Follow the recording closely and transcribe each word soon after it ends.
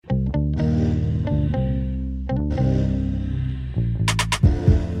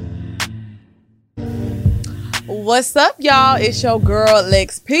What's up, y'all? It's your girl,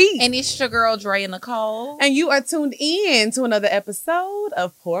 Lex P. And it's your girl, Dre Nicole. And you are tuned in to another episode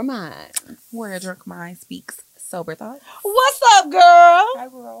of Poor Minds, where a drunk mind speaks sober thoughts. What's up, girl? Hi,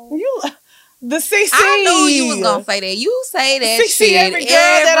 girl. You, the CC. I knew you was going to say that. You say that CC shit every girl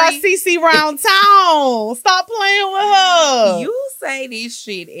that I CC round town. Stop playing with her. You say this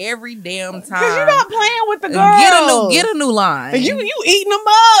shit every damn time. Because you're not playing with the girl. Get a new line. You eating them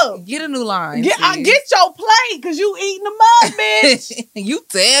up. Get a new line. Get your plate because you eating them up, bitch. You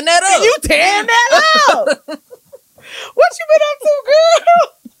tearing that up. You tearing that up. What you been up to,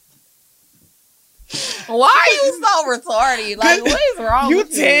 girl? Why are you so retarded? Like, what is wrong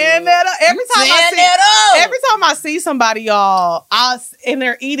with you? You tearing that up. Every time I see somebody, y'all, and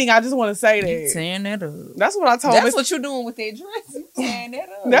they're eating, I just want to say that. You tearing that up. That's what I told That's what you're doing with that dress. You tearing that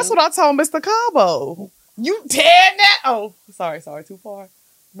up. That's what I told Mr. Cabo. You tearing that? Oh, sorry, too far.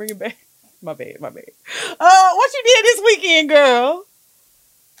 Bring it back. My bad. What you did this weekend, girl?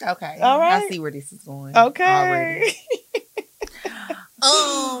 Okay. All right. I see where this is going. Okay.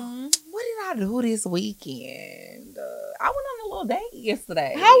 What did I do this weekend? I went on a little date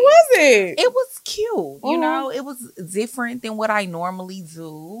yesterday. How was it? It was cute. You know, it was different than what I normally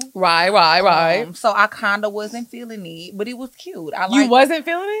do. Right. So I kind of wasn't feeling it, but it was cute. You wasn't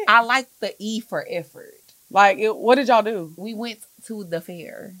feeling it? I liked the E for effort. Like, what did y'all do? We went to the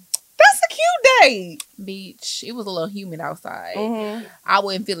fair. That's a cute date. Beach. It was a little humid outside. Mm-hmm. I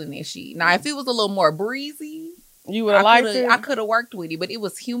wasn't feeling that shit. Now, if it was a little more breezy, you would have liked it? I could have worked with it, but it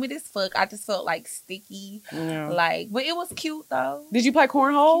was humid as fuck. I just felt like sticky. Yeah. But it was cute though. Did you play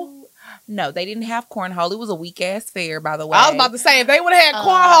cornhole? Cute. No, they didn't have cornhole. It was a weak ass fair, by the way. I was about to say, if they would have had cornhole,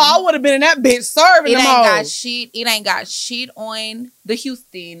 I would have been in that bitch serving them all. It ain't got shit on the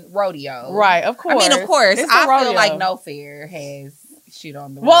Houston rodeo. Right, of course. I mean, of course. I feel like rodeo. no fair has shit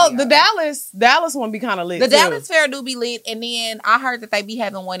on the Well, rodeo. the Dallas one be kind of lit. The too. Dallas fair do be lit, and then I heard that they be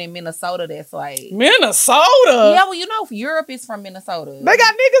having one in Minnesota that's like Minnesota. Yeah, well, you know, Europe is from Minnesota. They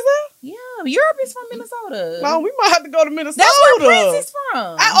got niggas there. Yeah, Europe is from Minnesota. No, we might have to go to Minnesota. That's where Prince is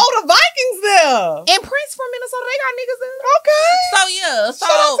from. The Vikings there. And Prince from Minnesota, they got niggas there. Okay. So yeah, shout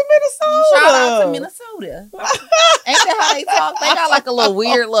out to Minnesota. Shout out to Minnesota. Ain't that how they talk? They got like a little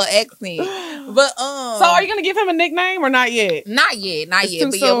weird little accent. But so are you gonna give him a nickname or not yet? Not yet. But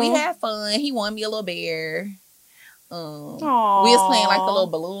yeah, we had fun. He won me a little bear. We was playing like the little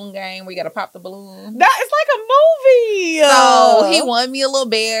balloon game where you gotta pop the balloon. It's like a movie. So he won me a little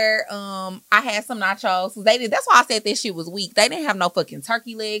bear. I had some nachos. That's why I said this shit was weak. They didn't have no fucking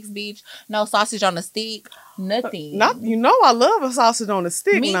turkey legs, bitch. No sausage on the stick. Nothing. You know I love a sausage on the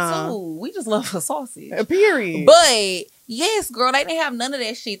stick. Me too. We just love a sausage. Period. But yes, girl, they didn't have none of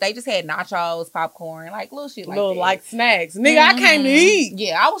that shit. They just had nachos, popcorn, like little shit like that. Like snacks. Nigga, I came to eat.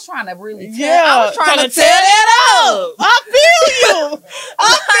 Yeah, I was trying to really I was trying to tear that up. I feel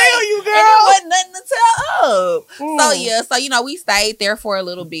you, girl. And there wasn't nothing to tear up. So you know, we stayed there for a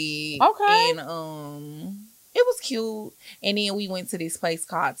little bit. Okay. And it was cute. And then we went to this place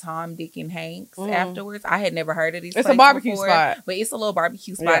called Tom, Dick, and Hank's afterwards. I had never heard of this place. It's a barbecue before, spot. But it's a little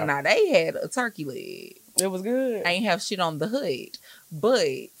barbecue spot. Yeah. Now, they had a turkey leg. It was good. I ain't have shit on the hood, but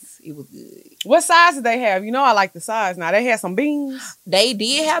it was good. What size did they have? You know I like the size. Now, they had some beans. They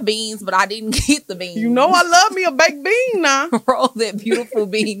did have beans, but I didn't get the beans. You know I love me a baked bean now. Roll that beautiful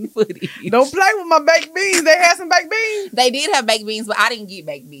bean footage. Don't play with my baked beans. They had some baked beans. They did have baked beans, but I didn't get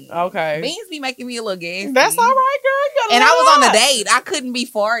baked beans. Okay. Beans be making me a little gassy. That's all right, girl. And I was on a date. I couldn't be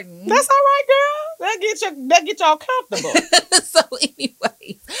farting. That's all right, girl. That get y'all comfortable. So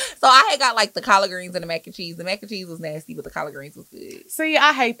anyway, I had got like the collard greens and the mac and cheese. The mac and cheese was nasty, but the collard greens was good. See,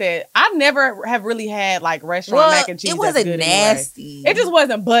 I hate that. I never have really had like restaurant mac and cheese. It wasn't that's good nasty. Anyway. It just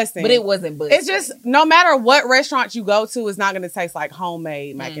wasn't busting. But it wasn't busting. It's just no matter what restaurant you go to, it's not going to taste like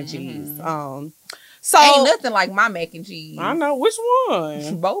homemade mac and cheese. So ain't nothing like my mac and cheese. I know which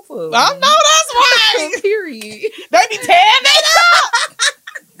one. Both of them. I know that's right. Period. They be tearing it up.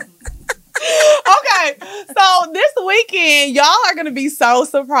 Okay, so this weekend, y'all are going to be so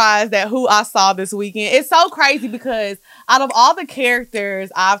surprised at who I saw this weekend. It's so crazy because out of all the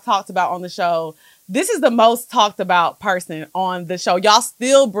characters I've talked about on the show, this is the most talked about person on the show. Y'all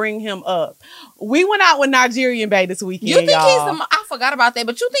still bring him up. We went out with Nigerian Bay this weekend, You think y'all. I forgot about that,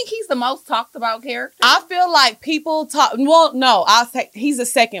 but you think he's the most talked about character? I feel like people talk, well, no, I'll say he's the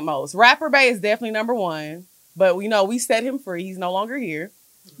second most. Rapper Bay is definitely number one, but we set him free. He's no longer here.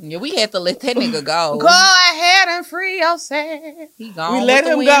 Yeah, we had to let that nigga go. Go ahead and free yourself. He gone. We let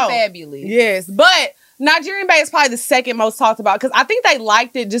him go. Fabulous. Yes, but Nigerian Bay is probably the second most talked about because I think they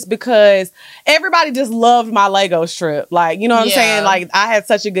liked it just because everybody just loved my Lagos trip. Like, you know what I'm saying? Like, I had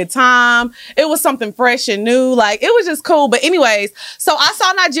such a good time. It was something fresh and new. Like, it was just cool. But anyways, so I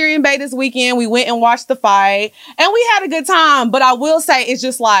saw Nigerian Bay this weekend. We went and watched the fight and we had a good time. But I will say it's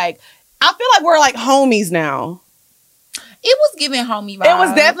just like, I feel like we're like homies now. It was giving homie vibes. It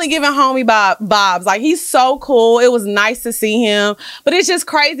was definitely giving homie vibes. Like, he's so cool. It was nice to see him. But it's just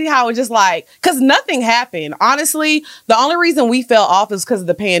crazy how it just like, because nothing happened. Honestly, the only reason we fell off is because of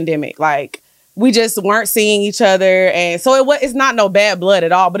the pandemic. Like, we just weren't seeing each other. And so it's not no bad blood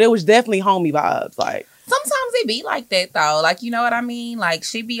at all. But it was definitely homie vibes. Like, sometimes it be like that, though. Like, you know what I mean? Like,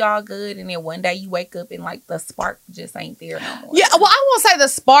 she be all good, and then one day you wake up and, like, the spark just ain't there no more. Yeah, well, I won't say the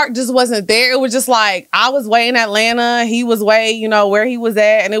spark just wasn't there. It was just like, I was way in Atlanta. He was way, you know, where he was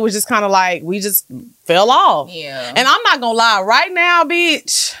at. And it was just kind of like, we just fell off. Yeah. And I'm not going to lie. Right now,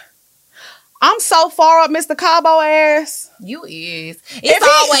 bitch, I'm so far up Mr. Cabo ass. You is. It's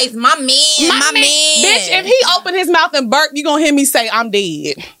always my man. Bitch, if he open his mouth and burp, you going to hear me say, I'm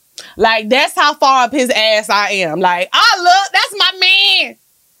dead. Like, that's how far up his ass I am. Like, that's my man.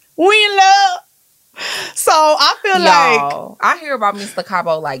 We in love. So I feel like I hear about Mr.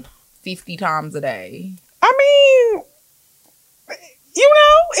 Cabo like 50 times a day. I mean, you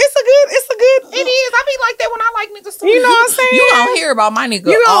know, it's a good. It is. I be like that when I like niggas too. You know what I'm saying? You don't hear about my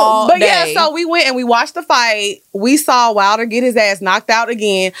nigga all but day. Yeah, so we went and we watched the fight. We saw Wilder get his ass knocked out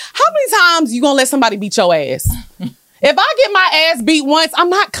again. How many times you gonna let somebody beat your ass? If I get my ass beat once, I'm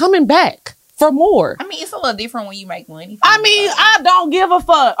not coming back for more. I mean, it's a little different when you make money. I don't give a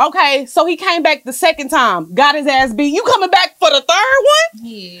fuck. Okay, so he came back the second time, got his ass beat. You coming back for the third one?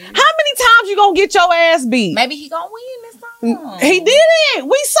 Yeah. How many times you gonna get your ass beat? Maybe he gonna win this time. He didn't.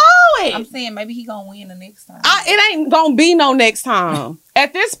 We saw it. I'm saying maybe he gonna win the next time. It ain't gonna be no next time.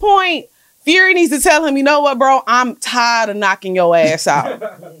 At this point, Fury needs to tell him, you know what, bro? I'm tired of knocking your ass out.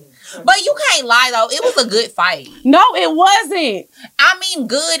 But you can't lie, though. It was a good fight. No, it wasn't. I mean,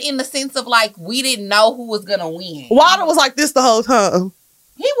 good in the sense of, like, we didn't know who was going to win. Wilder was like this the whole time.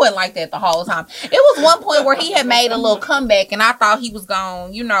 He wasn't like that the whole time. It was one point where he had made a little comeback, and I thought he was going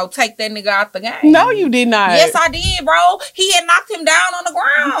to, you know, take that nigga out the game. No, you did not. Yes, I did, bro. He had knocked him down on the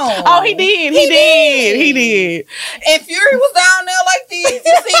ground. Oh, he did. He did. And Fury was down there like this.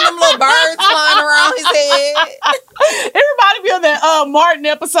 You seen them little birds flying around his head. Everybody feel that Martin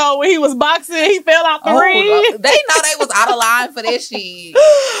episode where he was boxing, he fell out the ring. Lord. They know they was out of line for that shit.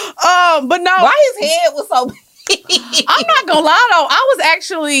 But no. Why his head was so big? I'm not gonna lie though, I was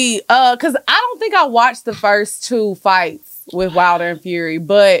actually because I don't think I watched the first two fights with Wilder and Fury,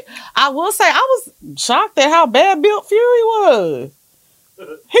 but I will say I was shocked at how bad built Fury was.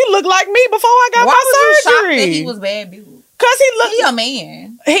 He looked like me before I got my surgery. Why was you shocked that he was bad built? Cause he a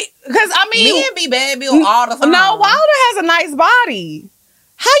man. Because I mean, men be bad built all the time. No, Wilder has a nice body.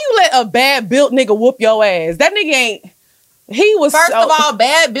 How you let a bad built nigga whoop your ass? That nigga ain't. He was first of all,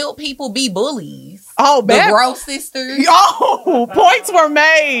 bad built people be bullies. Oh, bad. The Gross sisters. Oh, points were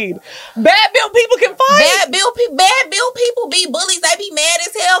made. Bad built people can fight. Bad built people be bullies. They be mad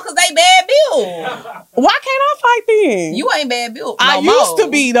as hell because they bad built. Why can't I fight then? You ain't bad built. I used to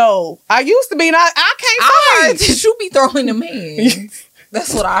be though. I used to be, and I can't fight. Heard that you be throwing them hands.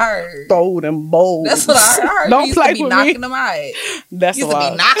 That's what I heard. Throw them bowls. That's what I heard. Don't you play used to be with knocking me. them out. That's you used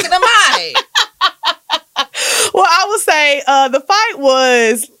to be knocking them out. Well, I would say the fight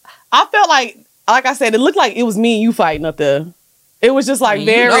was. I felt like I said, it looked like it was me and you fighting up there. It was just like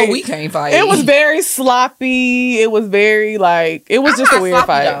very. You know we can't fight. It was very sloppy. It was very like it was just a weird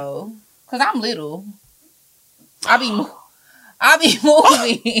fight. Though, cause I'm little. I be moving.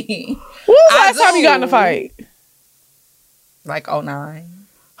 When was the last time you got in a fight? Like 09.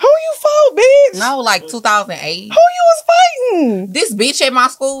 Who you fought, bitch? No, like 2008. Who you was fighting? This bitch at my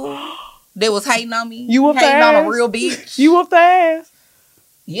school that was hating on me. You whooped hating ass? on a real bitch. You whooped the ass?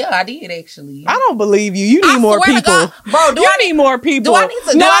 Yeah, I did actually. I don't believe you. You need more people. God, bro, do I need more people? Do I need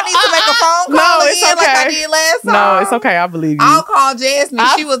to make a phone call again like I did last time? No, it's okay. I believe you. I'll call Jasmine.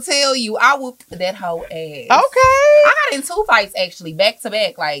 She will tell you I whooped that whole ass. Okay. I got in 2 fights actually, back to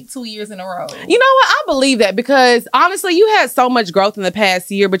back, like 2 years in a row. You know what? I believe that because honestly, you had so much growth in the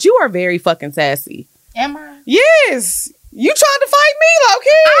past year, but you are very fucking sassy. Am I? Yes. You tried to fight me, low-key.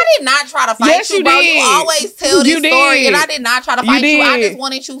 I did not try to fight you, bro. You always tell this story, and I did not try to fight you. I just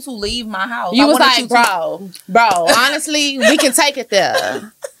wanted you to leave my house. You was like, bro, honestly, we can take it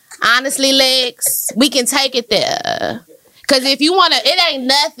there. Honestly, Lex, we can take it there. Because if you want to, it ain't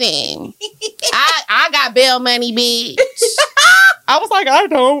nothing. I got bail money, bitch. I was like, I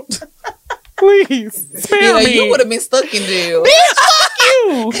don't. Please, spare me. You would have been stuck in jail. Bitch, fuck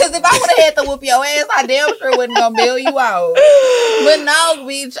you. Because if I would have had to whoop your ass, I damn sure wasn't gonna bail you out. But no,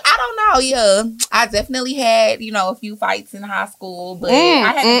 bitch, I don't know. Yeah, I definitely had, a few fights in high school, but I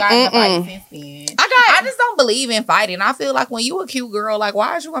haven't gotten a fight since then. I just don't believe in fighting. I feel like when you a cute girl, like,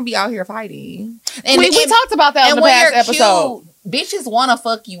 why is you gonna be out here fighting? And we talked about that in the past episode. Cute, bitches want to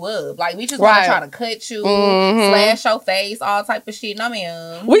fuck you up. Like, bitches want to try to cut you, slash your face, all type of shit. No,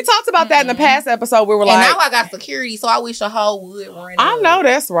 ma'am. We talked about that in the past episode. We were like... And now I got security, so I wish a hoe would run I know,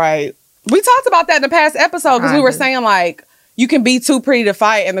 that's right. We talked about that in the past episode because we were saying, like, you can be too pretty to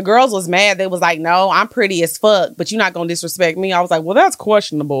fight. And the girls was mad. They was like, no, I'm pretty as fuck, but you're not going to disrespect me. I was like, well, that's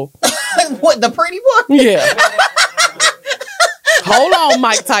questionable. What, the pretty one? Yeah. Hold on,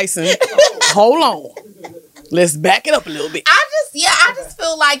 Mike Tyson. Hold on. Let's back it up a little bit. I just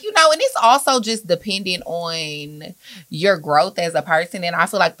feel like, and it's also just dependent on your growth as a person. And I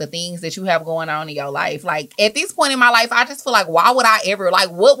feel like the things that you have going on in your life. Like, at this point in my life, I just feel like, why would I ever, like,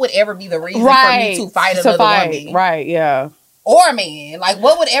 what would ever be the reason for me to fight another woman? Right, yeah. Or a man. Like,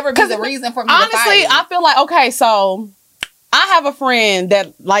 what would ever be the reason for me to fight? Honestly, I feel like, okay, so I have a friend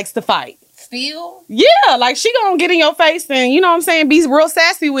that likes to fight. Still? Yeah, like she gonna get in your face and, you know what I'm saying, be real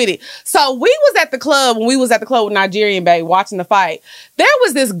sassy with it. So we was at the club, when we was at the club with Nigerian Bae watching the fight. There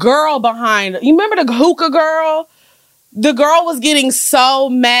was this girl behind, you remember the hookah girl? The girl was getting so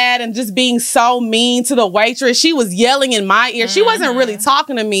mad and just being so mean to the waitress. She was yelling in my ear. She wasn't really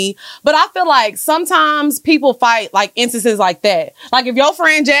talking to me, but I feel like sometimes people fight like instances like that. Like if your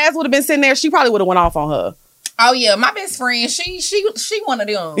friend Jazz would have been sitting there, she probably would have went off on her. Oh yeah, my best friend, she one of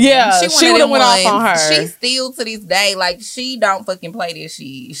them. Yeah, she would have went off on her. She still to this day, like, she don't fucking play this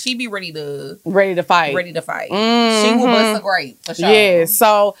shit. She be ready to fight. Mm-hmm. She will bust a grape for sure. Yeah,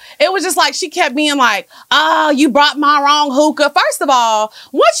 so it was just like she kept being like, "Oh, you brought my wrong hookah." First of all,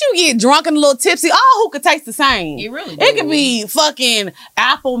 once you get drunk and a little tipsy, all hookah tastes the same. It really do. It could be fucking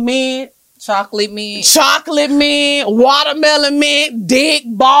apple mint. Chocolate mint, watermelon mint, dick,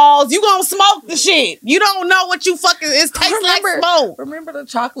 balls. You gonna smoke the shit. You don't know what you fucking... It tastes like smoke. Remember the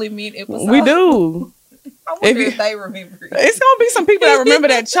chocolate mint episode? We do. I wonder if they remember it. It's gonna be some people that remember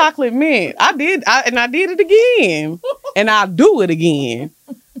that chocolate mint. I did it again. And I'll do it again.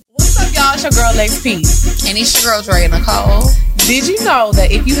 What's up, y'all? It's your girl, Lex P. And it's your girl, Dre Nicole. Did you know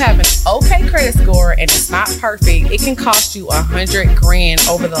that if you have an okay credit score and it's not perfect, it can cost you $100,000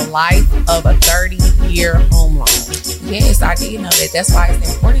 over the life of a 30-year home loan? Yes, I did know that. That's why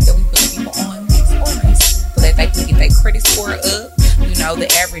it's important that we put people on scores so that they can get their credit score up. The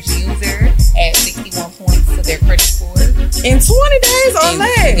average user at 61 points to their credit score. In 20 days or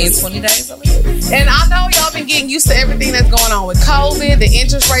less. In 20 days or less. And I know y'all been getting used to everything that's going on with COVID. The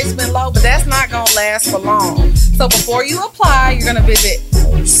interest rate's been low, but that's not going to last for long. So before you apply, you're going to visit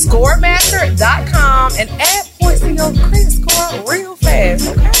scoremaster.com and add points to your credit score real fast,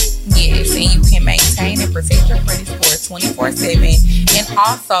 okay? Yes, and you can maintain and protect your credit score 24/7. And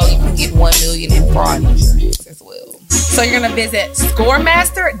also, you can get $1 million in fraud insurance as well. So you're going to visit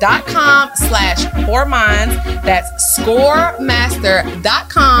scoremaster.com/4minds. That's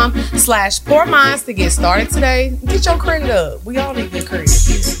scoremaster.com/4minds to get started today. Get your credit up. We all need good credit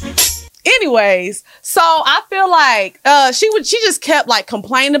here. Anyways, so I feel like she just kept like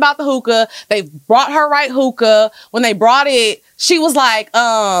complaining about the hookah. They brought her right hookah. When they brought it, she was like,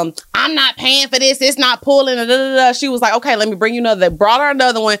 I'm not paying for this. It's not pulling. She was like, okay, let me bring you another. They brought her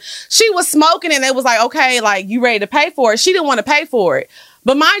another one. She was smoking and they was like, okay, like you ready to pay for it? She didn't want to pay for it.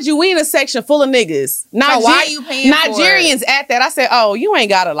 But mind you, we in a section full of niggas. So why are you paying Nigerians at that? I said, oh, you ain't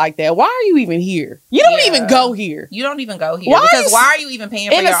got it like that. Why are you even here? You don't even go here. You don't even go here. Why are you even paying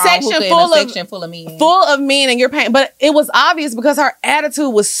for your own hookah in a section full of men? Full of men and you're paying. But it was obvious because her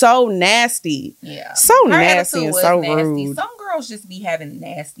attitude was so nasty. Yeah. So nasty and so rude. Some girls just be having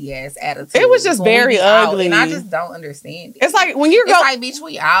nasty ass attitudes. It was just very ugly. And I just don't understand it. It's like when you go. It's like, bitch,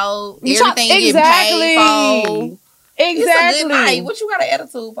 we out. Everything getting paid for. Exactly. It's a good night. What you got an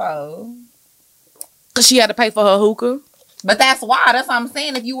attitude for? Because she had to pay for her hookah. But that's why. That's what I'm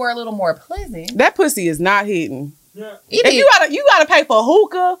saying. If you were a little more pleasant. That pussy is not hitting. Yeah. If you gotta pay for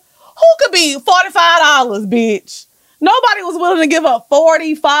hookah. Hookah be $45, bitch. Nobody was willing to give up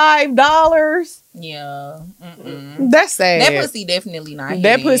 $45. Yeah. That's sad. That pussy definitely not hitting.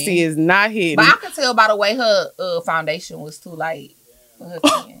 That pussy is not hitting. But I could tell by the way her foundation was too light for her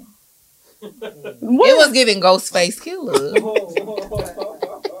skin. It was giving Ghostface Killer.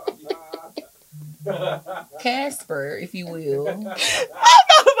 Casper, if you will. I'm not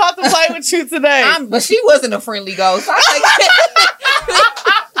about to play with you today. But she wasn't a friendly ghost.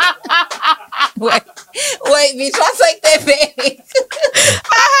 Wait, bitch, I take that back. I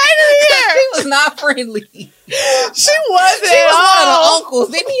hate it here. She was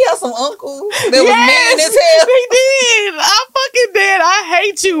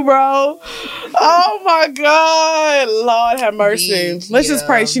you, bro. Oh my God. Lord have mercy. Bitch, Let's just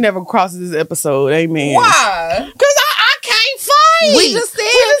pray she never crosses this episode. Amen. Why? Because I can't fight. We just said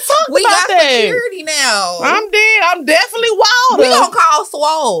we got security now. I'm dead. I'm definitely wilder. We gonna call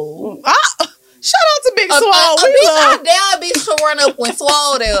Swole. Shout out to Big Swole. I dare a bitch to run up when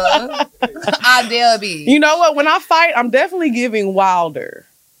Swole there. I dare be. You know what? When I fight, I'm definitely giving Wilder.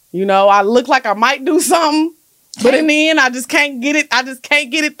 You know, I look like I might do something, but in the end, I just can't get it. I just can't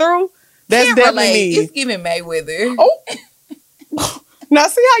get it through. That's can't definitely relate. me. It's giving Mayweather. Oh, now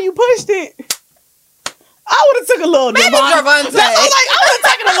see how you pushed it. I would have took a little Maybe Gervonta. That's what I'm like. I would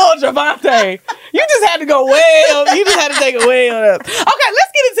have taken a little Gervonta. You just had to go way up. You just had to take it way up. Okay,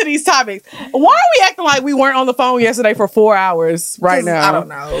 let's get into these topics. Why are we acting like we weren't on the phone yesterday for 4 hours right now? I don't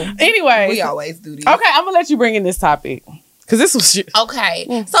know. Anyway. We always do this. Okay, I'm going to let you bring in this topic. Because this was shit. Okay.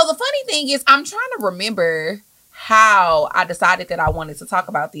 So the funny thing is, I'm trying to remember how I decided that I wanted to talk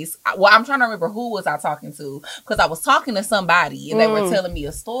about this. Well, I'm trying to remember who was I talking to, because I was talking to somebody and they were telling me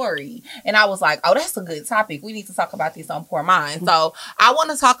a story, and I was like, oh, that's a good topic. We need to talk about this on Poor Mind. So I want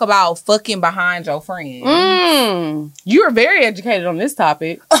to talk about fucking behind your friend. You are very educated on this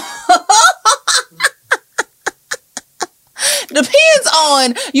topic. Depends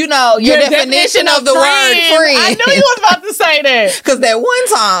on, you know, your definition of the word friend. I knew you was about to say that. Because that one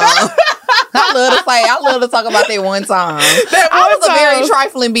time, I love to talk about that one time. I was a very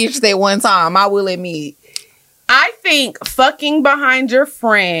trifling bitch that one time, I will admit. I think fucking behind your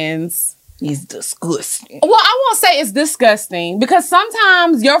friends is disgusting. Well, I won't say it's disgusting, because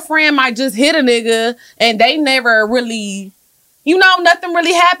sometimes your friend might just hit a nigga and they never really... You know, nothing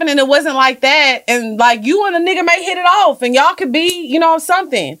really happened and it wasn't like that. And like you and the nigga may hit it off and y'all could be, you know,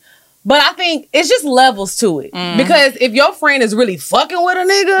 something. But I think it's just levels to it. Because if your friend is really fucking with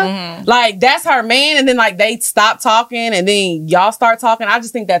a nigga, like that's her man, and then like they stop talking and then y'all start talking, I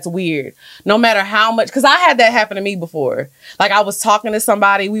just think that's weird. No matter how much, because I had that happen to me before. Like I was talking to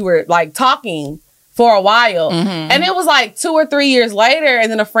somebody, we were like talking for a while. And it was like 2 or 3 years later,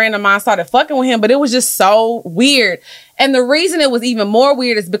 and then a friend of mine started fucking with him, but it was just so weird. And the reason it was even more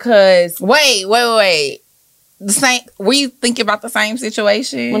weird is because... Wait. The same... Were you thinking about the same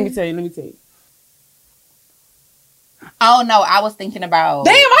situation? Let me tell you. Oh, no. I was thinking about...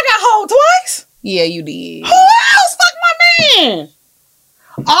 Damn, I got hold twice? Yeah, you did. Who else fucked my man?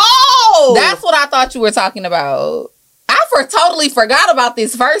 Oh! That's what I thought you were talking about. I totally forgot about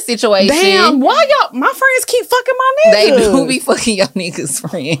this first situation. Damn, why y'all... My friends keep fucking my niggas. They do be fucking your niggas,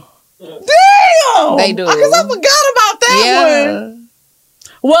 friend. Damn! They do. Because I forgot about that one.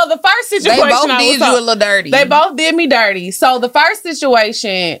 Well, the first situation... They both did you a little dirty. They both did me dirty. So the first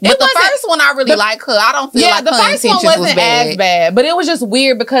situation... But the first one, I really like her. I don't feel like her intentions was bad. Yeah, the first one wasn't as bad. But it was just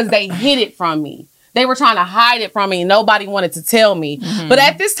weird because they hid it from me. They were trying to hide it from me and nobody wanted to tell me. But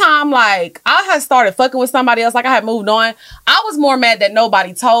at this time, like, I had started fucking with somebody else. Like, I had moved on. I was more mad that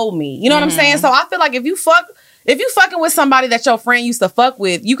nobody told me. You know what I'm saying? So I feel like if you fucking with somebody that your friend used to fuck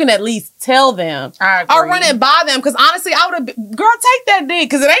with, you can at least tell them. Or run it by them. Because honestly, I would have been, girl, take that dick.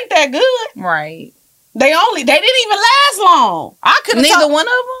 Because it ain't that good. Right. They didn't even last long. I couldn't Neither one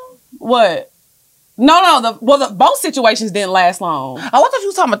of them? What? No. Both situations didn't last long. Oh, I thought you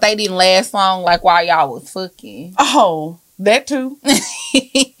were talking about they didn't last long, like while y'all was fucking. Oh, that too.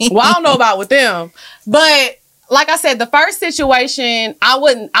 Well, I don't know about with them, but like I said, the first situation, I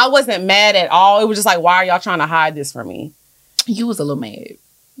wasn't mad at all. It was just like, why are y'all trying to hide this from me? You was a little mad.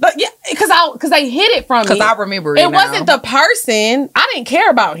 But yeah, because they hid it from me. Because I remember it. It wasn't the person. I didn't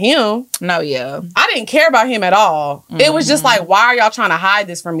care about him. No, yeah. I didn't care about him at all. It was just like, why are y'all trying to hide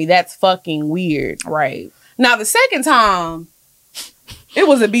this from me? That's fucking weird. Right. Now, the second time, it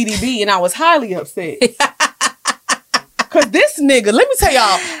was a BDB and I was highly upset. Because this nigga, let me tell y'all,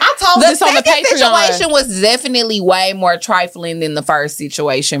 I told this on the Patreon. The second situation was definitely way more trifling than the first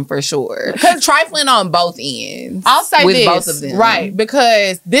situation, for sure. Because trifling on both ends. I'll say with this. Both of them. Right.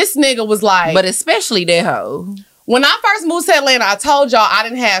 Because this nigga was like... But especially that hoe. When I first moved to Atlanta, I told y'all I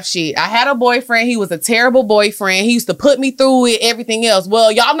didn't have shit. I had a boyfriend. He was a terrible boyfriend. He used to put me through it, everything else.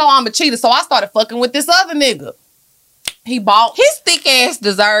 Well, y'all know I'm a cheater, so I started fucking with this other nigga. He bought... His thick ass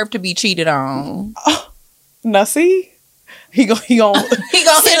deserved to be cheated on. Now see? He gonna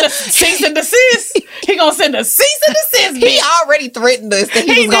send a cease and desist. He gonna send a cease and desist. He already threatened us that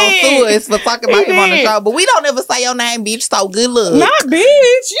he was gonna sue us for talking about him on the show. But we don't ever say your name, bitch. So good luck. Not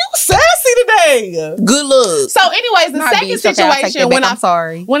bitch. You sassy today. Good luck. So, anyways, the second situation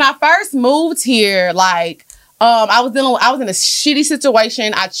when I first moved here, like I was in a shitty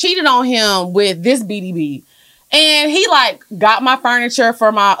situation. I cheated on him with this BDB. And he like got my furniture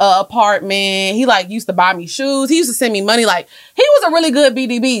for my apartment. He like used to buy me shoes. He used to send me money. Like he was a really good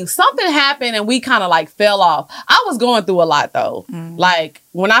BDB. Something happened and we kind of like fell off. I was going through a lot though. Like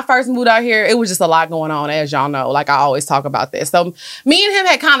when I first moved out here, it was just a lot going on, as y'all know. Like I always talk about this. So me and him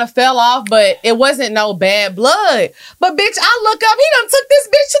had kind of fell off, but it wasn't no bad blood. But bitch, I look up, he done took this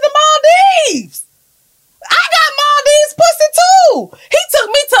bitch to the Maldives. I got Maldives pussy too. He took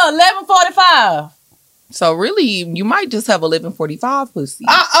me to 11:45. So really, you might just have 11:45 pussy.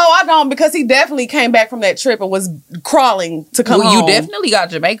 I don't, because he definitely came back from that trip and was crawling to come home. You definitely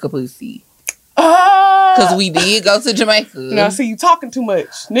got Jamaica pussy. Because we did go to Jamaica. Now, see, you talking too much.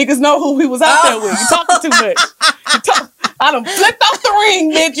 Niggas know who he was out there with. You talking too much. I done flipped off the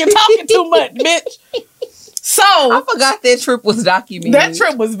ring, bitch. You're talking too much, bitch. So I forgot that trip was documented. That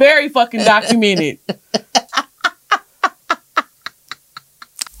trip was very fucking documented.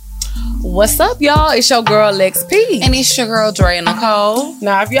 What's up, y'all? It's your girl Lex P. And it's your girl Dre Nicole.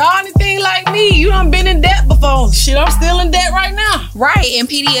 Now, if y'all anything like me, you done been in debt before. Shit, I'm still in debt right now. Right, and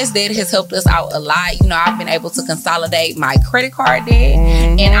PDS debt has helped us out a lot. You know, I've been able to consolidate my credit card debt,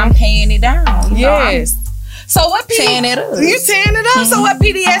 and I'm paying it down. Yes. So what tearing it up. You tearing it up. So what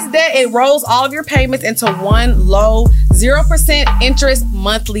PDS debt, it rolls all of your payments into one low 0% interest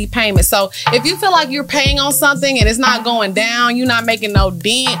monthly payment. So if you feel like you're paying on something and it's not going down, you're not making no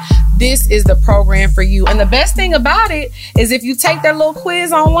dent, this is the program for you. And the best thing about it is if you take their little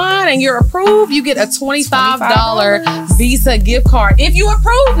quiz online and you're approved, you get a $25 Visa gift card. If you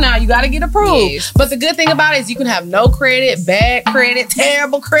approve now, you got to get approved. Yes. But the good thing about it is you can have no credit, bad credit,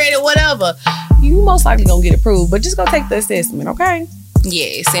 terrible credit, whatever. You most likely gonna get approved, but just go take the assessment, okay?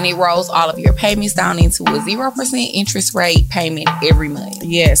 Yes, and it rolls all of your payments down into a 0% interest rate payment every month.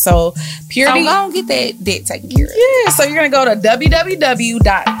 Yeah, so Purity. So go and get that debt taken care of. Yeah, so you're gonna go to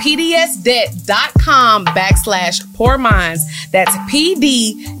www.pdsdebt.com/poorminds. That's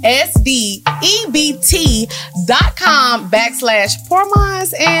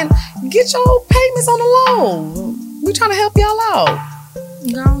PDSDEBT.com/poorminds and get your payments on the low. We trying to help y'all out.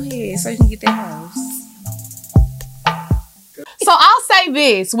 Go ahead so you can get that house. So I'll say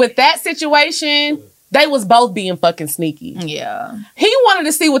this, with that situation, they was both being fucking sneaky. Yeah. He wanted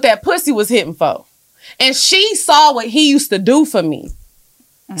to see what that pussy was hitting for. And she saw what he used to do for me.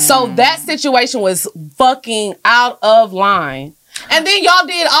 So that situation was fucking out of line. And then y'all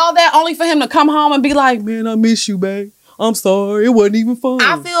did all that only for him to come home and be like, man, I miss you, babe. I'm sorry, it wasn't even fun.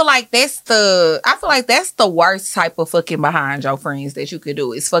 I feel like that's the worst type of fucking behind your friends that you could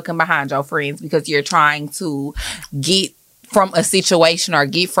do, is fucking behind your friends because you're trying to get from a situation or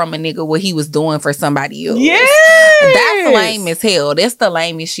get from a nigga what he was doing for somebody else. Yes. That's lame as hell. That's the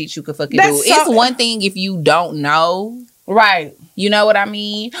lamest shit you could fucking do. It's one thing if you don't know. Right. You know what I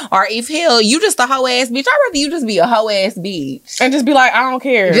mean? Or if hell, you just a hoe ass bitch. I'd rather you just be a hoe ass bitch. And just be like, I don't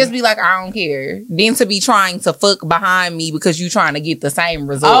care. Just be like, I don't care. Than to be trying to fuck behind me because you trying to get the same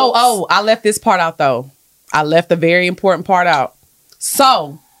results. Oh, I left this part out though. I left the very important part out.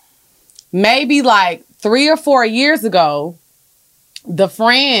 So, maybe like 3 or 4 years ago, the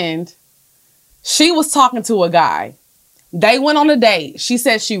friend, she was talking to a guy. They went on a date. She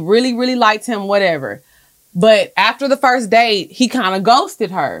said she really, really liked him, whatever. But after the first date, he kind of ghosted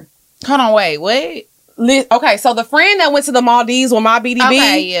her. Hold on, wait, what? Okay, so the friend that went to the Maldives with my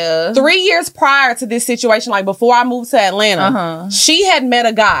BDB, 3 years prior to this situation, like before I moved to Atlanta, she had met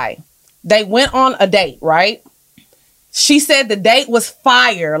a guy. They went on a date, right? She said the date was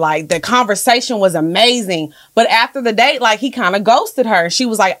fire. Like, the conversation was amazing. But after the date, like, he kind of ghosted her. She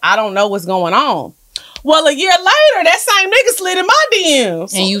was like, I don't know what's going on. Well, a year later, that same nigga slid in my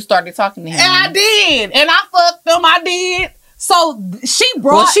DMs. And you started talking to him. And I did. And I fucked him. I did. So she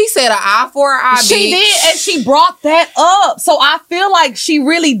brought... Well, she said an eye for an eye, She did. And she brought that up. So I feel like she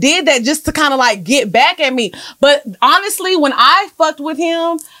really did that just to kind of like get back at me. But honestly, when I fucked with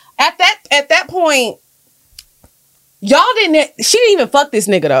him, at that point... Y'all didn't... She didn't even fuck this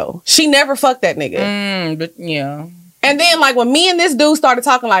nigga, though. She never fucked that nigga. But yeah. And then, like, when me and this dude started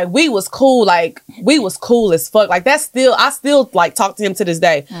talking, like, we was cool. Like, we was cool as fuck. Like, that's still... I still, like, talk to him to this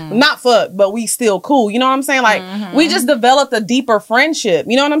day. Not fuck, but we still cool. You know what I'm saying? Like, we just developed a deeper friendship.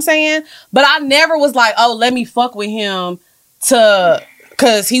 You know what I'm saying? But I never was like, oh, let me fuck with him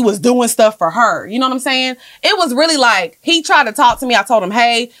because he was doing stuff for her. You know what I'm saying? It was really like, he tried to talk to me. I told him,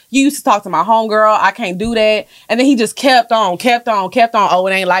 hey, you used to talk to my homegirl. I can't do that. And then he just kept on. Oh,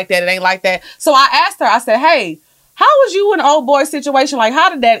 it ain't like that. It ain't like that. So I asked her, I said, hey, how was you in an old boy situation? Like,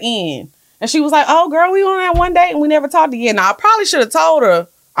 how did that end? And she was like, oh, girl, we went on that one date and we never talked again. Now, I probably should have told her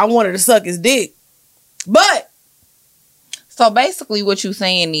I wanted to suck his dick. But. So basically what you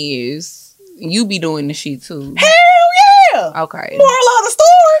saying is, you be doing the shit too. Hell yeah. Okay.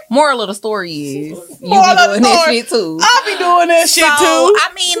 Moral of the story is you be doing that shit too. I'll be doing that shit too.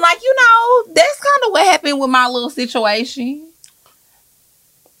 I mean, like, that's kind of what happened with my little situation.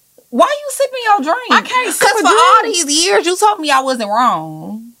 Why you sipping your drink? I can't sip because for all these years you told me I wasn't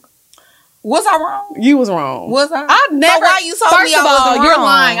wrong. Was I wrong? You was wrong. Was I? I never. So why you told me I wasn't wrong? You're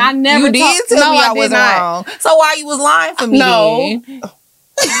lying. I never. You did tell me I wasn't wrong. So why you was lying for me? No. Then?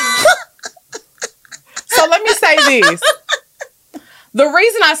 So let me say this. The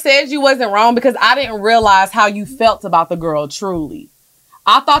reason I said you wasn't wrong because I didn't realize how you felt about the girl truly.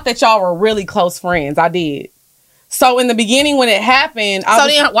 I thought that y'all were really close friends. I did. So in the beginning when it happened,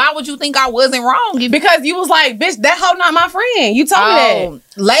 then why would you think I wasn't wrong? Because you was like, bitch, that hoe not my friend. You told me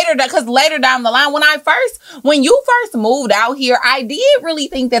that. Because later down the line, when you first moved out here, I did really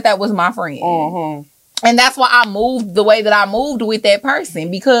think that was my friend. Mm-hmm. And that's why I moved the way that I moved with that person,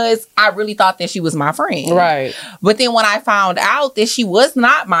 because I really thought that she was my friend. Right. But then when I found out that she was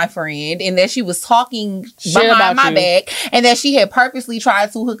not my friend and that she was talking behind my back and that she had purposely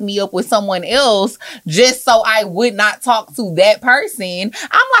tried to hook me up with someone else just so I would not talk to that person,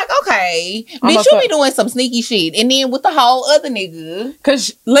 I'm like, okay, bitch, you be doing some sneaky shit. And then with the whole other nigga.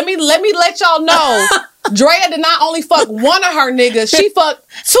 Because let me let y'all know, Drea did not only fuck one of her niggas, she fucked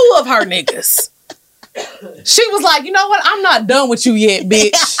two of her niggas. She was like, you know what? I'm not done with you yet,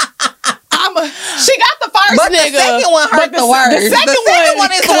 bitch. She got the first but nigga. The second one hurt the worst. The second one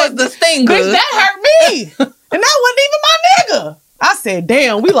was the stinger. Bitch, that hurt me. And that wasn't even my nigga. I said,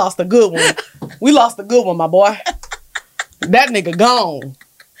 damn, we lost a good one. We lost a good one, my boy. That nigga gone.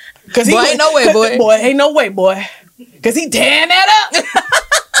 Boy, ain't no way, boy. Boy, ain't no way, boy. Because he tearing that up.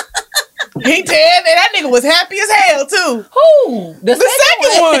 He that nigga was happy as hell too. Who? The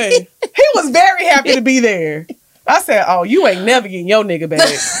second one. He was very happy to be there. I said, "Oh, you ain't never getting your nigga back."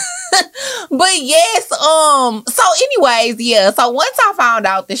 But yes, so anyways, yeah. So once I found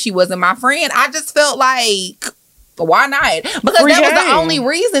out that she wasn't my friend, I just felt like, why not? Because that was the only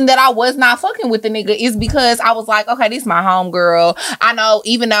reason that I was not fucking with the nigga, is because I was like, okay, this is my homegirl. I know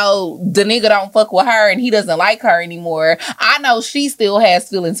even though the nigga don't fuck with her and he doesn't like her anymore, I know she still has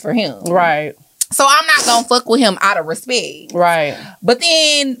feelings for him. Right. So I'm not gonna fuck with him out of respect. Right. But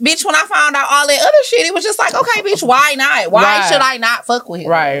then, bitch, when I found out all that other shit, it was just like, okay, bitch, why not? Why should I not fuck with him?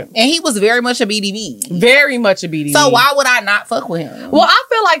 Right. And he was very much a BDB. Very much a BDB. So why would I not fuck with him? Well, I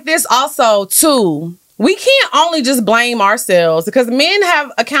feel like this also, too. We can't only just blame ourselves, because men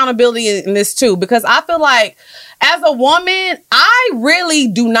have accountability in this too. Because I feel like as a woman, I really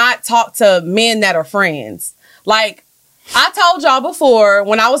do not talk to men that are friends. Like, I told y'all before,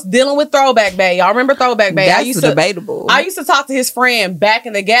 when I was dealing with Throwback Bay, y'all remember Throwback Bay? That's debatable. I used to talk to his friend back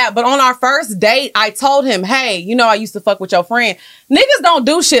in the Gap, but on our first date, I told him, hey, you know I used to fuck with your friend. Niggas don't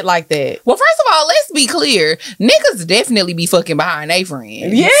do shit like that. Well, first of all, let's be clear. Niggas definitely be fucking behind their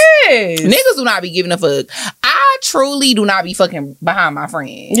friends. Yes. Niggas do not be giving a fuck. I truly do not be fucking behind my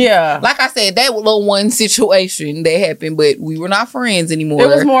friends. Yeah. Like I said, that little one situation that happened, but we were not friends anymore. It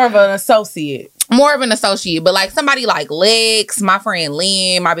was more of an associate. More of an associate, but like somebody like Lex, my friend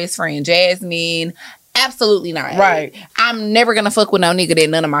Lynn, my best friend Jasmine, absolutely not. Right. I'm never gonna fuck with no nigga that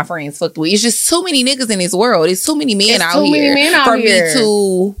none of my friends fucked with. It's just too many niggas in this world. It's too many men out here for me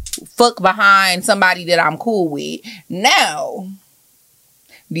to fuck behind somebody that I'm cool with. Now,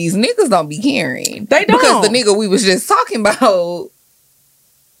 these niggas don't be caring. They don't. Because the nigga we was just talking about,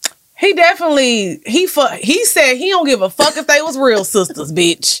 he definitely, he said he don't give a fuck if they was real sisters,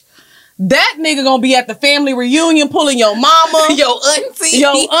 bitch. That nigga gonna be at the family reunion pulling your mama, your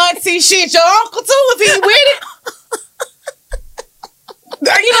auntie shit, your uncle too if he with it.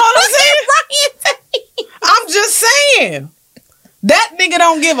 You know what I'm saying? I'm just saying. That nigga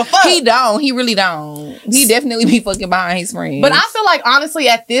don't give a fuck. He don't. He really don't. He definitely be fucking behind his friends. But I feel like, honestly,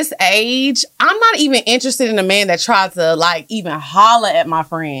 at this age, I'm not even interested in a man that tries to, like, even holler at my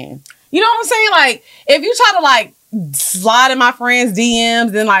friend. You know what I'm saying? Like, if you try to, like, slide in my friend's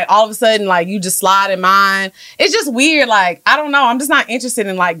DMs, then like all of a sudden like you just slide in mine, it's just weird. Like, I don't know, I'm just not interested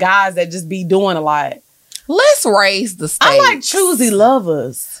in like guys that just be doing a lot. Let's raise the stakes. I like choosy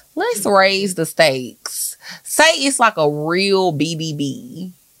lovers. Let's raise the stakes. Say it's like a real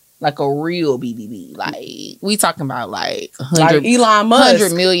BBB. Like a real BBB. Like, we talking about like Elon Musk.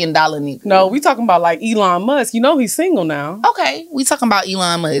 $100 million nigga. No, we talking about like Elon Musk. You know he's single now. Okay, we talking about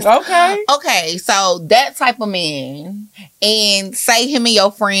Elon Musk. Okay, so that type of man, and say him and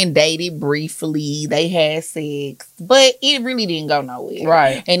your friend dated briefly, they had sex, but it really didn't go nowhere.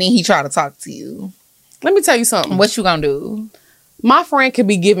 Right. And then he tried to talk to you. Let me tell you something. What you gonna do? My friend could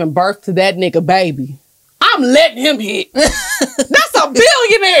be giving birth to that nigga baby. I'm letting him hit. That's a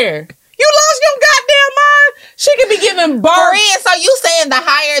billionaire. You You lost your goddamn mind. She could be giving birth. Friend, so you saying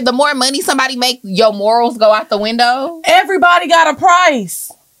the more money somebody make, your morals go out the window? Everybody got a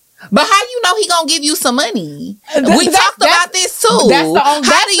price. But how you know he gonna give you some money? We talked about this too.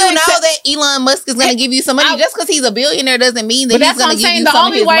 How do you know that Elon Musk is gonna give you some money? Just because he's a billionaire doesn't mean that he's gonna give you some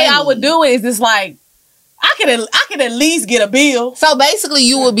of his money. The only way I would do it is just like, I could at least get a bill. So basically,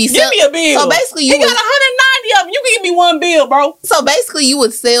 you would be give me a bill. So basically, he got 190 of them. You can give me one bill, bro. So basically, you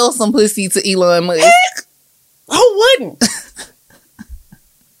would sell some pussy to Elon Musk. Who wouldn't?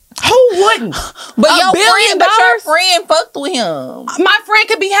 Who wouldn't? But your friend fucked with him. My friend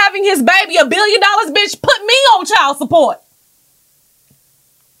could be having his baby. $1 billion, bitch. Put me on child support.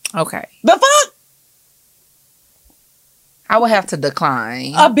 Okay. The fuck? I would have to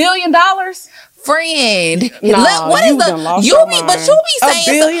decline. $1 billion? Friend, nah, what is the you be? But you be saying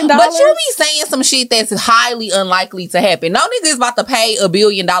 $1 billion? But you be saying some shit that's highly unlikely to happen. No nigga is about to pay $1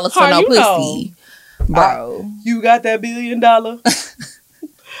 billion for no pussy, bro. You got that $1 billion?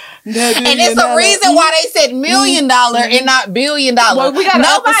 And it's the reason why they said $1 million and not $1 billion. Well,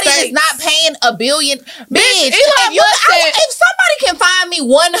 nobody is not paying $1 billion. Bitch, if somebody can find me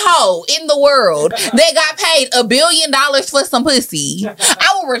one hoe in the world that got paid $1 billion for some pussy,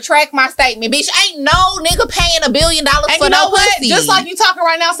 I will retract my statement. Bitch, ain't no nigga paying $1 billion for no pussy. Just like you talking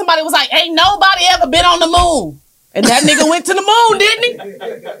right now, somebody was like, ain't nobody ever been on the moon. And that nigga went to the moon, didn't he?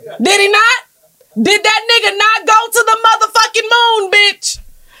 Did he not? Did that nigga not go to the motherfucking moon, bitch?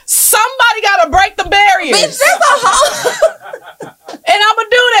 Somebody gotta break the barriers. Bitch, that's a hoe. And I'ma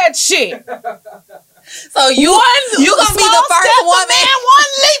do that shit. So you gonna be the first woman.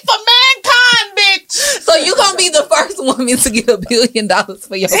 One leap for mankind, bitch. So you gonna be the first woman to get $1 billion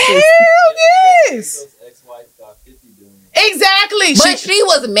for your pussy. Hell yes. Exactly. But she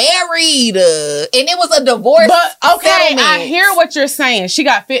was married and it was a divorce. But okay, settlement. I hear what you're saying. She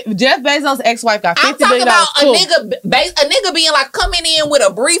got Jeff Bezos' ex-wife got $50 billion. I'm talking about a nigga being like coming in with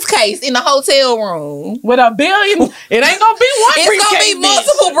a briefcase in the hotel room. With $1 billion. It ain't gonna be one briefcase. It's gonna be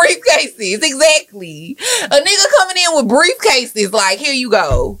multiple briefcases. Exactly. A nigga coming in with briefcases like, here you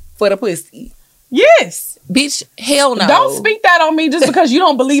go for the pussy. Yes. Bitch, hell no. Don't speak that on me just because you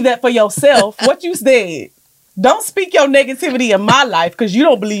don't believe that for yourself. What you said. Don't speak your negativity in my life because you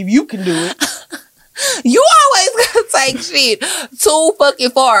don't believe you can do it. You always gotta take shit too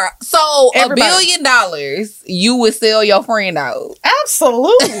fucking far. So $1 billion, you would sell your friend out.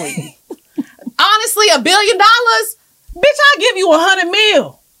 Absolutely. Honestly, $1 billion, bitch, I'll give you 100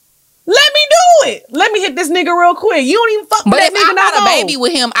 mil. Let me do it. Let me hit this nigga real quick. You don't even fuck with that nigga. But if I got a baby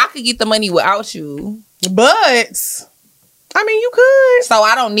with him, I could get the money without you. But I mean, you could. So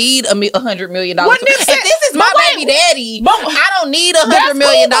I don't need $100 million. If this is my baby daddy, I don't need $100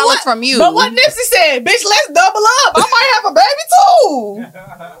 million from you. But what Nipsey said, bitch, let's double up. I might have a baby too.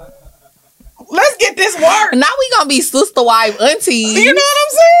 Let's get this work. Now we gonna be sister wife aunties. You know what I'm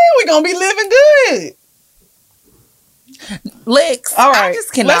saying? We gonna be living good. Lex, all right, I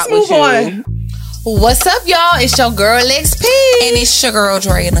just cannot. Let's move on. What's up, y'all? It's your girl XP. And it's your girl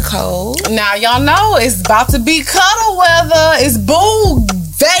Dre Nicole. Now, y'all know it's about to be cuddle weather. It's boo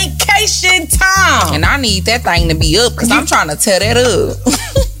vacation time. And I need that thing to be up because I'm trying to tear that up.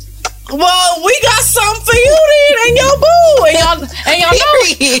 Well, we got something for you then and your boo.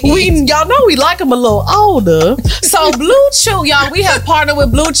 And y'all know we like them a little older. So Blue Chew, y'all, we have partnered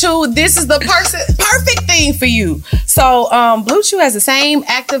with Blue Chew. This is the perfect thing for you. So Blue Chew has the same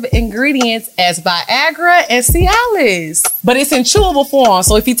active ingredients as Viagra and Cialis, but it's in chewable form.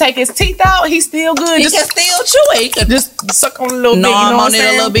 So if he take his teeth out, he's still good. He can still chew it. He can just suck on a little bit. You know on it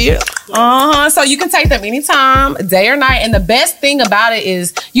a little bit. So you can take them anytime, day or night. And the best thing about it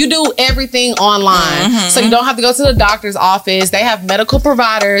is you do everything online. So you don't have to go to the doctor's office. They have medical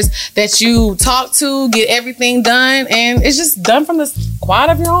providers that you talk to, get everything done, and it's just done from the quiet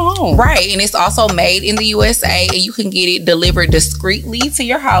of your own home. Right. And it's also made in the USA, and you can get it delivered discreetly to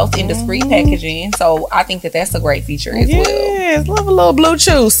your house in discreet packaging. So I think that that's a great feature as well. Yes, love a little Blue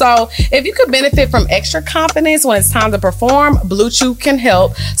Chew. So if you could benefit from extra confidence when it's time to perform, Blue Chew can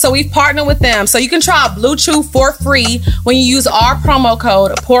help. So we've partnered with them. So you can try Blue Chew for free when you use our promo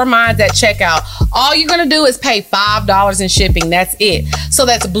code POORMINDS at checkout. All you're going to do is pay $5 in shipping. That's it. So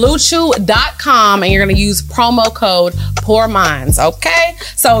that's bluechew.com and you're going to use promo code POORMINDS. Okay?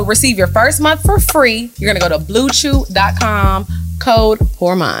 So receive your first month for free. You're going to go to bluechew.com, code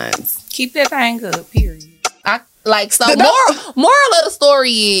POORMINDS. Keep that thing up, period. Moral of the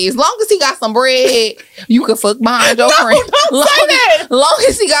story is, long as he got some bread, you can fuck behind your friend. Long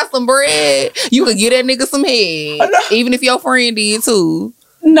as he got some bread, you can get that nigga some head. Even if your friend did too.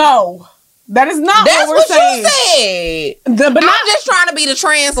 No. That is not That's what we're saying. You said. But I'm just trying to be the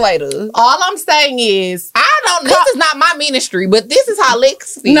translator. All I'm saying is, this is not my ministry, but this is how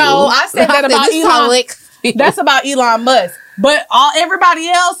Lex feels. No, I said that about Elon. That's about Elon Musk. But everybody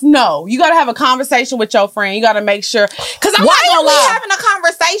else, no. You got to have a conversation with your friend. You got to make sure. Because why are we having a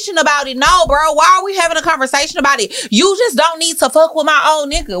conversation about it? No, bro. Why are we having a conversation about it? You just don't need to fuck with my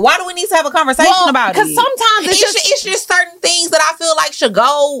old nigga. Why do we need to have a conversation about it? Because sometimes it's just certain things that I feel like should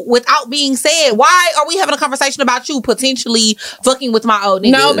go without being said. Why are we having a conversation about you potentially fucking with my old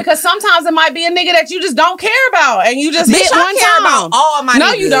nigga? No, because sometimes it might be a nigga that you just don't care about, and you just hit one care time. About all my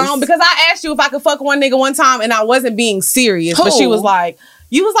no, niggas. You don't. Because I asked you if I could fuck one nigga one time, and I wasn't being serious. Who? But she was like,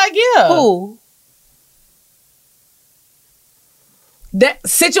 you was like, yeah. Who? That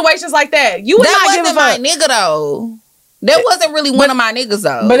situations like that. You would that not give a fuck. Wasn't my nigga though. That wasn't really one of my niggas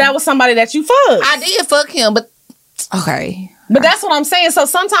though. But that was somebody that you fucked. I did fuck him, but okay. But that's what I'm saying. So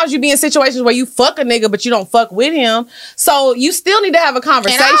sometimes you be in situations where you fuck a nigga, but you don't fuck with him. So you still need to have a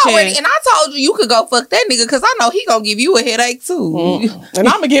conversation. And I told you could go fuck that nigga because I know he gonna give you a headache too. And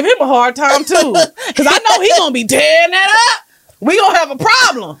I'm gonna give him a hard time too. Because I know he gonna be tearing that up. We gonna have a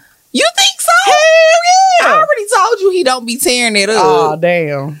problem. You think so? Hell yeah. I already told you he don't be tearing it up. Oh,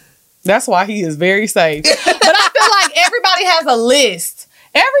 damn. That's why he is very safe. But I feel like everybody has a list.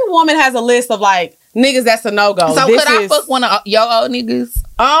 Every woman has a list of like niggas that's a no-go. So could I fuck one of your old niggas?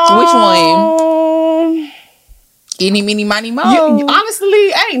 Which one? Any, mini, money, mo.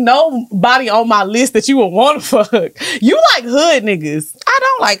 Honestly, ain't nobody on my list that you would want to fuck. You like hood niggas. I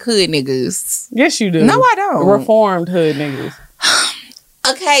don't like hood niggas. Yes, you do. No, I don't. Reformed hood niggas.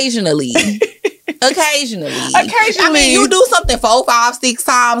 Occasionally. I mean, you do something 4, 5, 6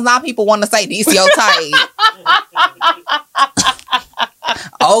 times. Now people want to say this your type.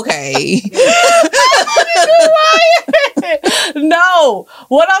 Okay. No,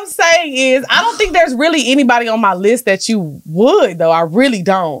 what I'm saying is, I don't think there's really anybody on my list that you would, though. I really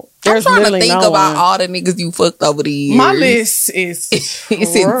don't. There's I'm trying really to think no about one. all the niggas you fucked over the years. My list is trash.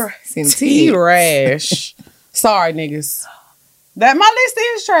 Sorry, niggas. My list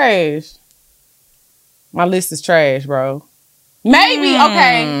is trash. My list is trash, bro. Maybe,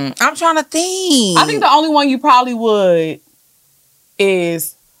 okay. I'm trying to think. I think the only one you probably would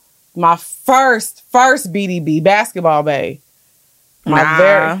is my first BDB, Basketball Bay.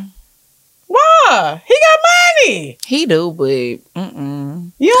 Why? He got money. He do, but You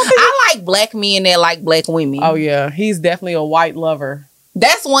don't think I like black men that like black women. Oh yeah, he's definitely a white lover.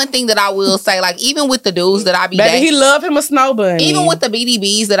 That's one thing that I will say. Like, even with the dudes that I be dating, dating, he love him a snow bunny. Even with the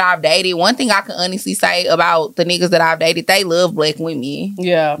BDBs that I've dated, one thing I can honestly say about the niggas that I've dated, they love black women.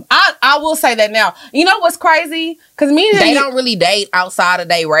 Yeah, I will say that now. You know what's crazy? Because me and him, they don't really date outside of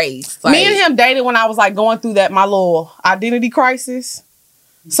their race. Like, me and him dated when I was like going through my little identity crisis.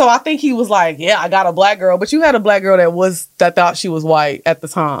 So I think he was like, yeah, I got a black girl, but you had a black girl that thought she was white at the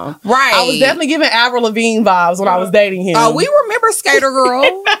time. Right. I was definitely giving Avril Lavigne vibes when I was dating him. Oh, we remember Skater Girl.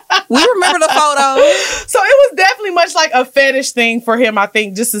 We remember the photo. So it was definitely much like a fetish thing for him, I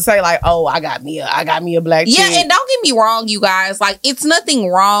think, just to say like, oh, I got me a black chick. Yeah, and don't get me wrong, you guys. Like, it's nothing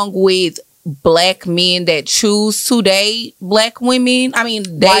wrong with black men that choose to date black women. I mean,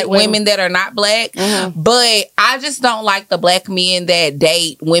 date women that are not black. Mm-hmm. But I just don't like the black men that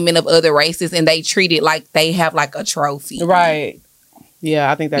date women of other races and they treat it like they have like a trophy. Right.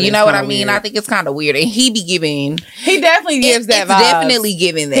 Yeah, I think that. You know what I mean? Weird. I think it's kind of weird, and he be giving. He definitely gives that. It's definitely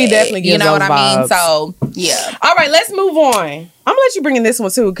giving that. He definitely gives. You know what I mean? Vibes. So yeah. All right, let's move on. I'm gonna let you bring in this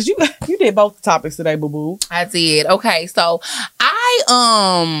one too, because you did both the topics today, boo boo. I did. Okay, so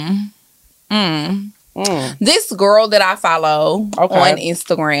this girl that I follow on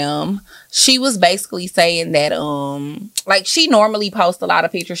Instagram, she was basically saying that like she normally posts a lot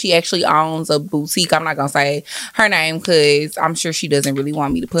of pictures. She actually owns a boutique. I'm not gonna say her name because I'm sure she doesn't really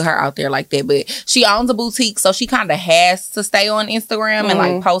want me to put her out there like that, but she owns a boutique, so she kind of has to stay on Instagram and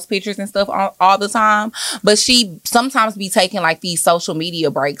like post pictures and stuff all the time. But she sometimes be taking like these social media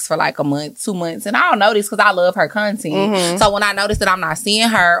breaks for like a month, 2 months, and I don't know this because I love her content. So when I notice that I'm not seeing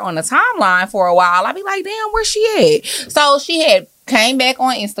her on the timeline for a while, I be like, damn, where's she at? So she had came back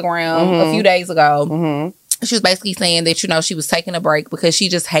on Instagram a few days ago. She was basically saying that, you know, she was taking a break because she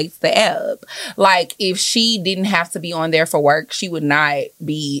just hates the app. Like, if she didn't have to be on there for work, she would not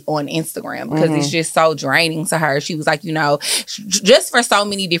be on Instagram because it's just so draining to her. She was like, you know, just for so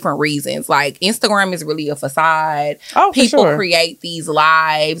many different reasons. Like, Instagram is really a facade. People create these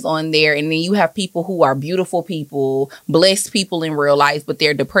lives on there, and then you have people who are beautiful people, blessed people in real life, but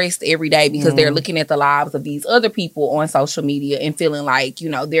they're depressed every day because they're looking at the lives of these other people on social media and feeling like, you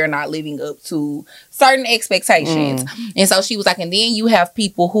know, they're not living up to certain expectations expectations. And so she was like, and then you have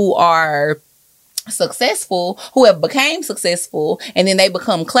people who are successful, who have became successful, and then they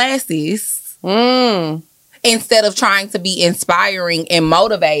become classists. Instead of trying to be inspiring and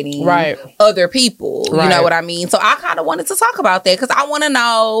motivating other people. You know what I mean? So I kind of wanted to talk about that because I want to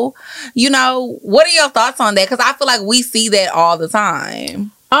know, what are your thoughts on that? Because I feel like we see that all the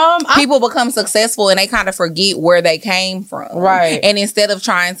time. People become successful and they kind of forget where they came from. Right. And instead of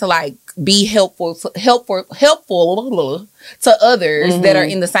trying to like be helpful to others that are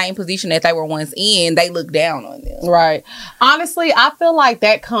in the same position that they were once in, they look down on them. Right. Honestly, I feel like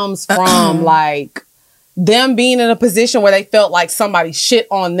that comes from like them being in a position where they felt like somebody shit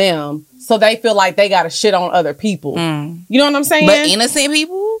on them. So they feel like they got to shit on other people. You know what I'm saying? But innocent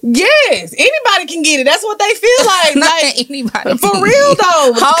people? Yes. Anybody can get it. That's what they feel like. Like anybody. For real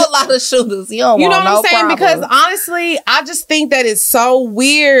though. Whole lot of shooters. You know what I'm saying? Problem. Because honestly, I just think that it's so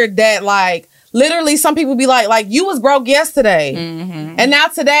weird that like literally some people be like you was broke yesterday. And now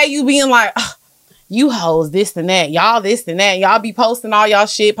today you being like, you hoes this and that, y'all this and that, y'all be posting all y'all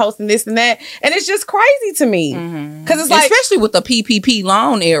shit, posting this and that, and it's just crazy to me because it's like, especially with the PPP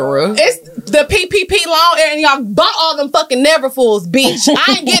loan era, it's the PPP loan era, and y'all bought all them fucking Neverfulls, bitch.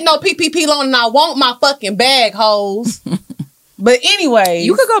 I ain't getting no PPP loan, and I want my fucking bag, hoes. But anyway,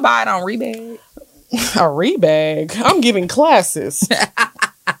 you could go buy it on Rebag. A Rebag? I'm giving classes.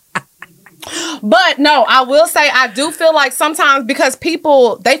 But no, I will say I do feel like sometimes because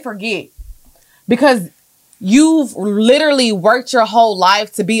people they forget. Because you've literally worked your whole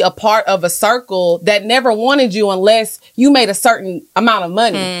life to be a part of a circle that never wanted you unless you made a certain amount of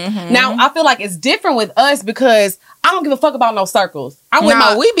money. Now, I feel like it's different with us because I don't give a fuck about no circles.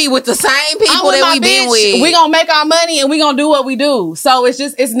 We be with the same people that we been with. We gonna make our money and we gonna do what we do. So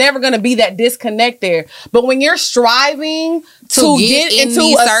it's never gonna be that disconnect there. But when you're striving to get into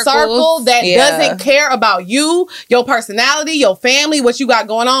a circle that doesn't care about you, your personality, your family, what you got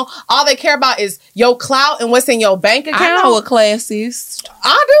going on, all they care about is your clout and what's in your bank account. I know a classist.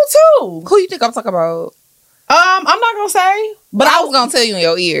 I do too. Who you think I'm talking about? I'm not gonna say, but I was gonna tell you in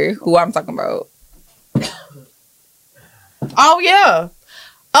your ear who I'm talking about. Oh yeah.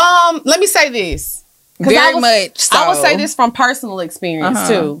 Let me say this. Very much so. I will say this from personal experience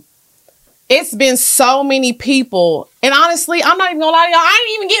too. It's been so many people, and honestly, I'm not even gonna lie to y'all, I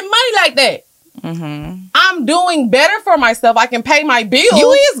ain't even getting money like that. I'm doing better for myself. I can pay my bills.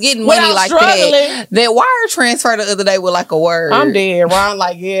 You is getting money like that. That wire transfer the other day with like a word. I'm dead. Ron,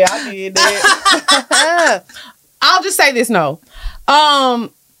 like, yeah, I did that. I'll just say this, no.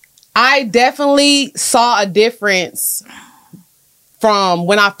 I definitely saw a difference from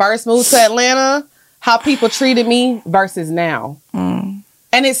when I first moved to Atlanta, how people treated me versus now.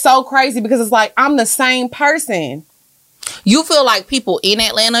 And it's so crazy because it's like, I'm the same person. You feel like people in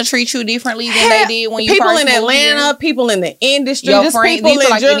Atlanta treat you differently than they did when you first moved here? People in Atlanta, people in the industry, your friends. Do you feel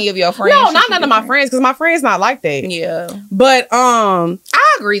like any of your friends? No, not none of my friends, because my friends not like that. Yeah. But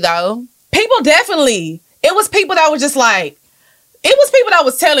I agree though. People definitely. It was people that was just like, it was people that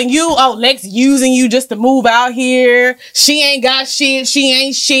was telling you, oh, Lex using you just to move out here. She ain't got shit. She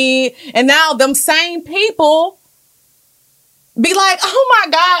ain't shit. And now them same people be like, oh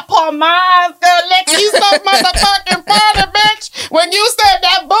my God, Paul Miles, Lex, you so motherfucking funny, bitch. When you said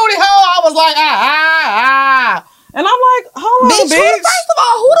that booty hole, I was like, And I'm like, hold on, bitch. First of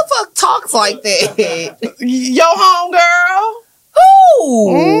all, who the fuck talks like that? Your homegirl.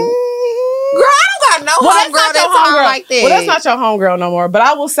 Who? Girl, I don't got no homegirl that talk like that. Well, that's not your homegirl no more. But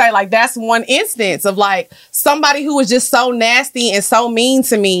I will say, like, that's one instance of, like, somebody who was just so nasty and so mean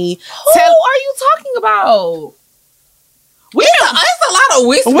to me. Who are you talking about? It's a lot of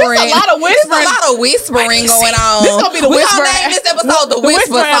whispering. It's a lot of whispering. It's a lot of whispering going on. This gonna be the whisper. We're gonna name this episode the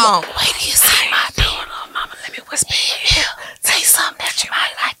Whisper Song. Wait till you see my door, little mama. Let me whisper in your ear. Say something that you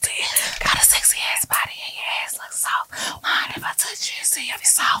might like to hear. Got a sexy ass body and your ass looks soft. Mind if I touch you and see if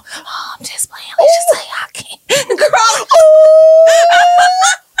it's soft? I'm just playing. Let's just say I can't. Girl,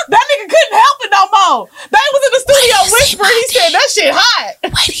 that nigga couldn't help it no more. They was in the studio whispering. He said, that shit hot.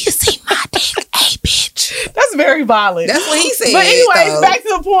 Wait till you see my dick. Hey, bitch. That's very violent. That's what he said. But anyways, back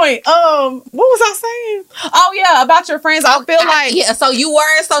to the point. What was I saying? Oh, yeah, about your friends. I feel like... Yeah, so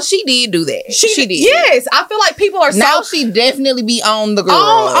she did do that. She did. Yes, I feel like people are now she definitely be on the girl.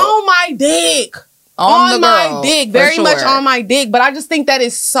 On my dick. On my dick. Very much on my dick. But I just think that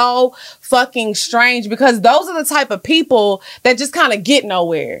is so fucking strange because those are the type of people that just kind of get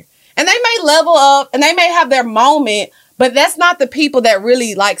nowhere. And they may level up and they may have their moment, but that's not the people that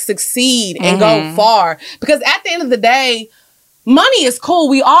really like succeed and go far. Because at the end of the day, money is cool.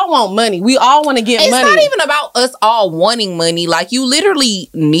 We all want money. We all want to get money. It's not even about us all wanting money. Like, you literally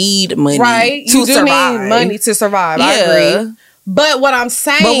need money, right? To you do survive. need money to survive. I agree. But what I'm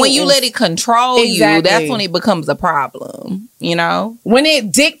saying, but when you let it control you, Exactly. that's when it becomes a problem. You know, when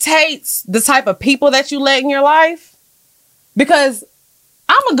it dictates the type of people that you let in your life. Because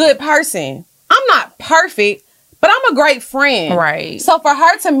I'm a good person. I'm not perfect, but I'm a great friend. right? So for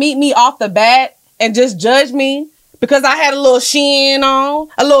her to meet me off the bat and just judge me because I had a little Shein on,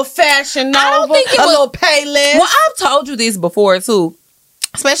 a little Fashion Nova, I don't think it a was- little Payless. Well, I've told you this before too.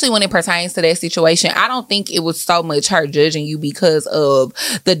 Especially when it pertains to that situation, I don't think it was so much her judging you because of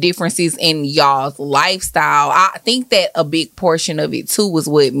the differences in y'all's lifestyle. I think that a big portion of it too was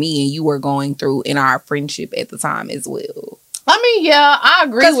what me and you were going through in our friendship at the time as well. I mean, yeah, I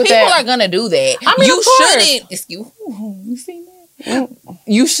agree Because with people that. are gonna do that. I mean, you of course. shouldn't. You see that?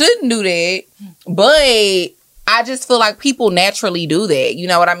 You shouldn't do that. But I just feel like people naturally do that. You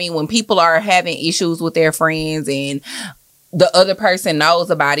know what I mean? When people are having issues with their friends and the other person knows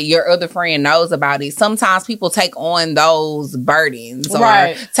about it, your other friend knows about it, sometimes people take on those burdens or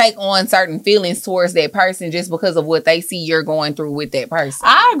Right. take on certain feelings towards that person just because of what they see you're going through with that person.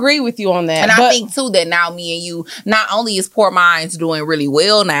 I agree with you on that. And but I think too that now me and you, not only is Poor Minds doing really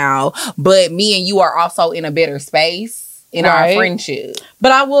well now, but me and you are also in a better space in our Right. friendship.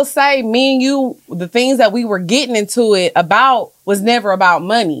 But I will say, me and you, the things that we were getting into it about was never about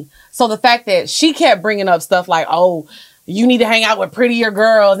money. So the fact that she kept bringing up stuff like, oh, you need to hang out with prettier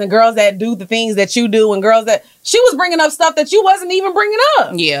girls and girls that do the things that you do and girls that... She was bringing up stuff that you wasn't even bringing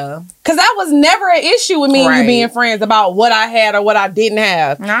up. Yeah. Because that was never an issue with me and Right. you being friends about what I had or what I didn't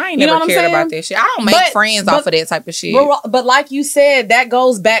have. I ain't You know never what I'm cared saying? about that shit. I don't make friends off of that type of shit. But like you said, that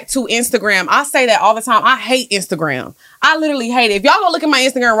goes back to Instagram. I say that all the time. I hate Instagram. I literally hate it. If y'all go look at my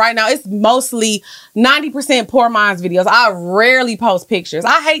Instagram right now, it's mostly 90% Poor Minds videos. I rarely post pictures.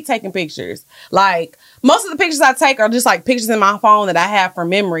 I hate taking pictures. Like, most of the pictures I take are just like pictures in my phone that I have for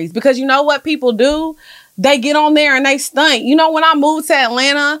memories. Because you know what people do? They get on there and they stunt. You know, when I moved to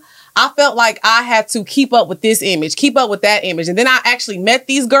Atlanta, I felt like I had to keep up with this image, keep up with that image. And then I actually met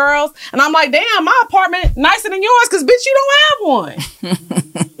these girls and I'm like, damn, my apartment nicer than yours because bitch, you don't have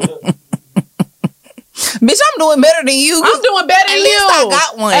one. Bitch, I'm doing better than you. I'm doing better than At you. least I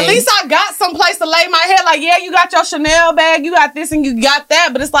got one. At least I got someplace to lay my head. Like, yeah, you got your Chanel bag, you got this and you got that.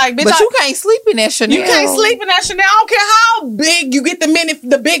 But it's like, bitch, But you can't sleep in that Chanel. you can't sleep in that Chanel. I don't care how big you get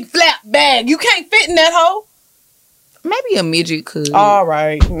the big flat bag. You can't fit in that hoe. Maybe a midget could. All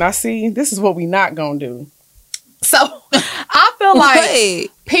right. Now, see, this is what we not going to do. So, I feel like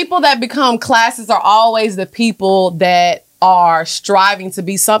Wait. people that become classes are always the people that are striving to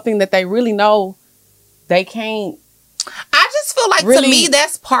be something that they really know they can't. I just feel like Really? to me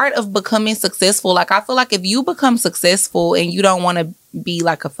that's part of becoming successful. Like, I feel like if you become successful and you don't want to be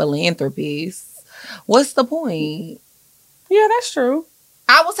like a philanthropist, what's the point? Yeah, that's true.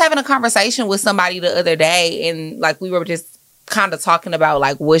 I was having a conversation with somebody the other day and like we were just kind of talking about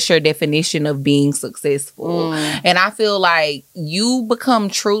like what's your definition of being successful. And I feel like you become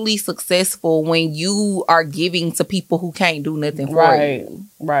truly successful when you are giving to people who can't do nothing for Right. you.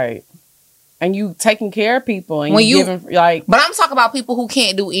 Right. And you taking care of people and When you you- giving like But I'm talking about people who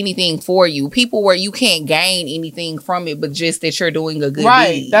can't do anything for you. People where you can't gain anything from it, but just that you're doing a good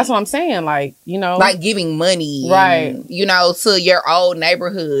right. deed. That's what I'm saying. Like, you know, Like giving money. Right. and, you know, to your old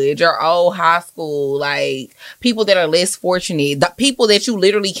neighborhood, your old high school, like people that are less fortunate, the people that you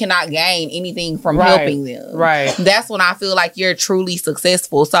literally cannot gain anything from Right. helping them. Right. That's when I feel like you're truly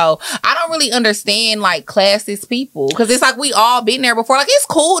successful. So I don't really understand like classist people because it's like we all been there before. Like it's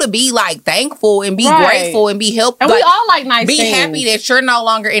cool to be like thankful and be Right. grateful and be helpful. and we all like nice Be things. happy that you're no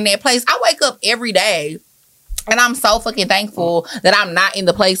longer in that place. I wake up every day and I'm so fucking thankful that I'm not in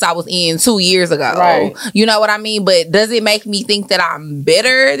the place I was in 2 years ago. Right. You know what I mean? But does it make me think that I'm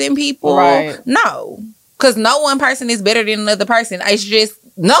better than people? Right. No. Because no one person is better than another person. It's just,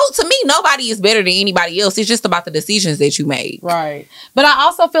 no, to me, nobody is better than anybody else. It's just about the decisions that you make. Right. But I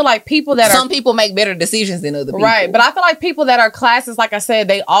also feel like people that Some people make better decisions than other people. Right, but I feel like people that are classes, like I said,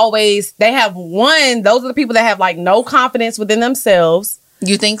 they have those are the people that have like no confidence within themselves.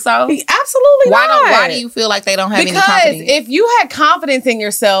 You think so? Absolutely Why not. why do you feel like they don't have any Because confidence? if you had confidence in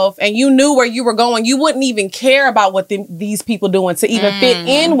yourself and you knew where you were going, you wouldn't even care about what these people doing to even fit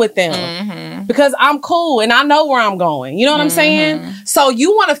in with them. Mm-hmm. Because I'm cool and I know where I'm going. You know what I'm saying? So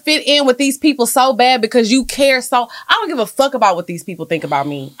you want to fit in with these people so bad because you care so. I don't give a fuck about what these people think about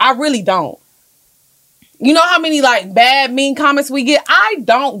me. I really don't. You know how many like bad, mean comments we get? I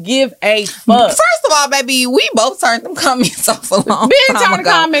don't give a fuck. First of all, baby, we both turned them comments off a long Been time turning ago.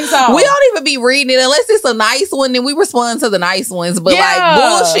 comments off. We don't even be reading it unless it's a nice one, then we respond to the nice ones. But like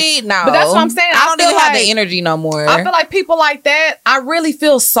bullshit, no. But that's what I'm saying. I don't even have like the energy no more. I feel like people like that, I really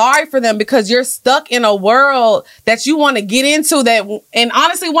feel sorry for them because you're stuck in a world that you want to get into that. And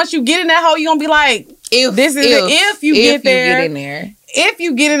honestly, once you get in that hole, you're going to be like, if you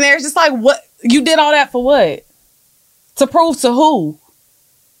get in there, it's just like, what? You did all that for what? To prove to who?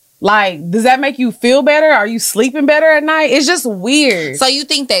 Like, does that make you feel better? Are you sleeping better at night? It's just weird. So you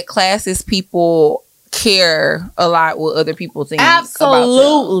think that classist people care a lot what other people think?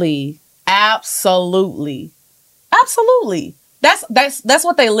 Absolutely. Absolutely. Absolutely. That's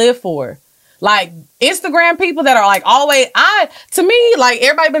what they live for. Like Instagram people that are like always, to me, like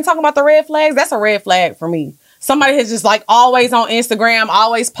everybody been talking about the red flags. That's a red flag for me. Somebody has just like always on Instagram,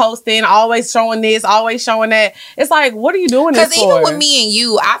 always posting, always showing this, always showing that. It's like, what are you doing this for? Because even with me and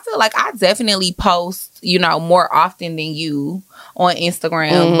you, I feel like I definitely post, more often than you on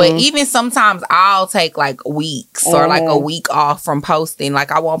Instagram. Mm-hmm. But even sometimes I'll take like weeks or like a week off from posting.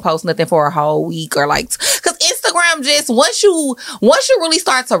 Like I won't post nothing for a whole week or like, because Instagram just, once you really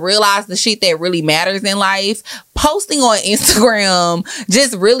start to realize the shit that really matters in life, posting on Instagram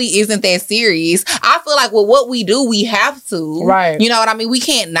just really isn't that serious. I feel like with what we do, we have to. Right. You know what I mean? We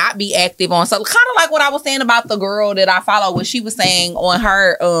can't not be active on something. Kind of like what I was saying about the girl that I follow, what she was saying on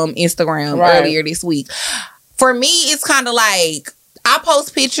her Instagram earlier this week. For me, it's kind of like, I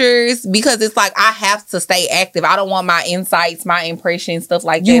post pictures because it's like I have to stay active. I don't want my insights, my impressions, stuff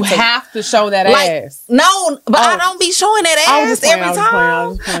like that. You have to show that ass. No, but I don't be showing that ass every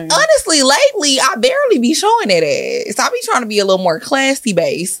time. Honestly, lately, I barely be showing that ass. I be trying to be a little more classy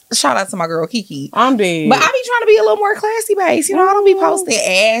based. Shout out to my girl Kiki. I'm dead. But I be trying to be a little more classy based. I don't be posting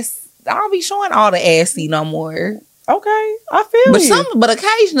ass. I don't be showing all the assy no more. Okay, I feel you. But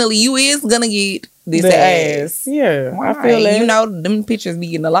occasionally you is gonna get this ass. Yeah, right. I feel that. Them pictures be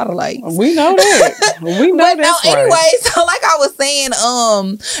getting a lot of likes. We know that. We know that. Anyway, so like I was saying,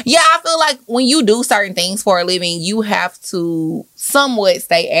 I feel like when you do certain things for a living, you have to somewhat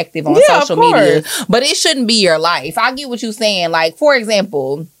stay active on social media. But it shouldn't be your life. I get what you're saying. Like, for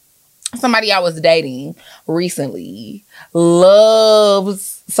example, somebody I was dating recently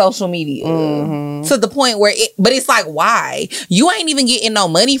loves social media to the point where but it's like, why? You ain't even getting no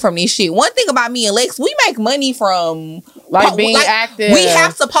money from this shit. One thing about me and Lex, we make money from being active. We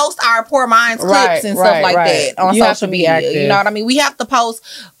have to post our Poor Minds clips and stuff like that on social media. Active. You know what I mean? We have to post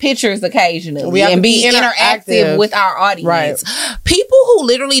pictures occasionally and be interactive with our audience. Right. People who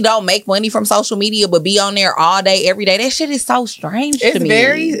literally don't make money from social media but be on there all day, every day, that shit is so strange to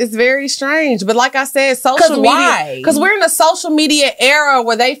me. It's very strange. But like I said, social media, because we're in a social media era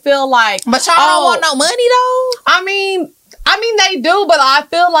where they feel like, but y'all don't want no money though. I mean they do, but I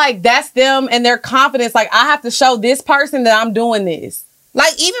feel like that's them and their confidence. Like, I have to show this person that I'm doing this.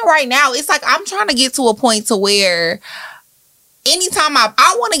 Like, even right now, it's like I'm trying to get to a point to where anytime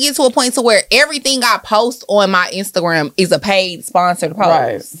I want to get to a point to where everything I post on my Instagram is a paid sponsored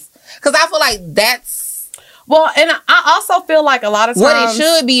post. Because I feel like that's well, and I also feel like a lot of times what it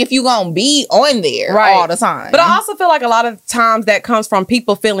should be if you gonna be on there all the time. But I also feel like a lot of times that comes from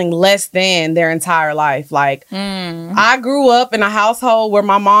people feeling less than their entire life. Like, I grew up in a household where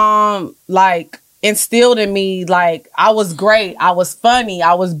my mom instilled in me, like, I was great, I was funny,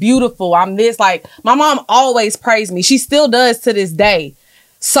 I was beautiful, I'm this. Like, my mom always praised me. She still does to this day.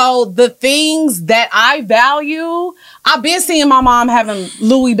 So the things that I value, I've been seeing my mom having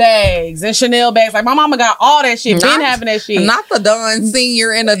Louis bags and Chanel bags. Like, my mama got all that shit, been having that shit. Not the Don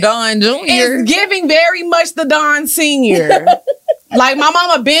Senior and the Don Junior. It's giving very much the Don Senior. Like, my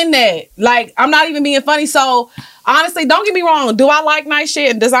mama been that. Like, I'm not even being funny. So, honestly, don't get me wrong. Do I like nice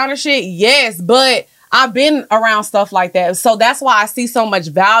shit and designer shit? Yes, but I've been around stuff like that. So that's why I see so much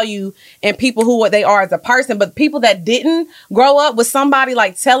value in people who what they are as a person. But people that didn't grow up with somebody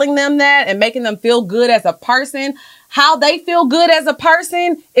like telling them that and making them feel good as a person, how they feel good as a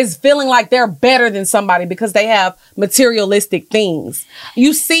person is feeling like they're better than somebody because they have materialistic things.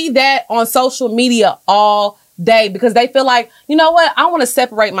 You see that on social media all day because they feel like, you know what, I want to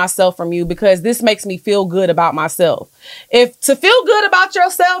separate myself from you because this makes me feel good about myself. If to feel good about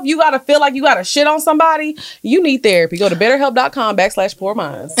yourself, you got to feel like you got to shit on somebody, you need therapy. Go to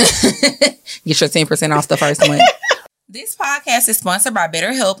betterhelp.com/poorminds. Get your 10% off the first one. This podcast is sponsored by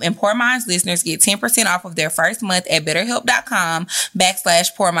BetterHelp, and Poor Minds listeners get 10% off of their first month at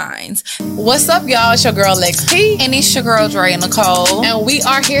betterhelp.com/poorminds. What's up, y'all? It's your girl, Lex P. And it's your girl, Dre Nicole. And we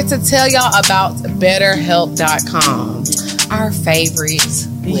are here to tell y'all about BetterHelp.com. our favorite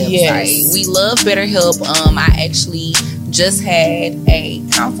website. Yes. We love BetterHelp. I actually just had a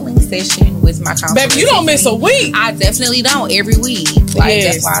counseling session with my counselor. Baby, you don't miss a week. I definitely don't. Every week. Like,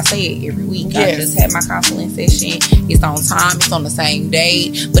 Yes. that's why I say it every week. Yes. I just had my counseling session. It's on time. It's on the same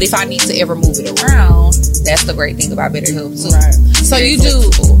date. But if I need to ever move it around, that's the great thing about BetterHelp too. Right. So Very you do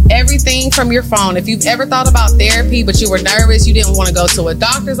flexible. everything from your phone. If you've ever thought about therapy, but you were nervous, you didn't want to go to a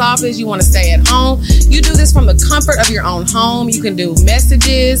doctor's office, you want to stay at home, you do this from the comfort of your own home. You can do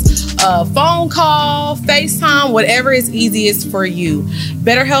messages, phone call, FaceTime, whatever is easiest for you.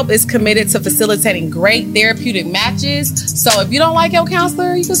 BetterHelp is committed to facilitating great therapeutic matches. So if you don't like your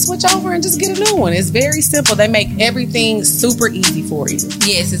counselor, you can switch over and just get a new one. It's very simple. They make everything super easy for you.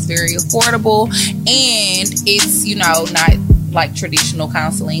 Yes, it's very affordable, and it's, not like traditional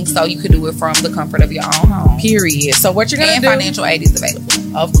counseling, so you could do it from the comfort of your own home. Period. So what you're gonna And do? financial aid is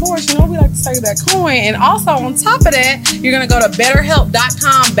available. Of course, we like to save that coin. And also on top of that, you're going to go to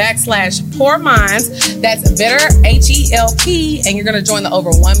betterhelp.com/poor minds. That's better, HELP. And you're going to join the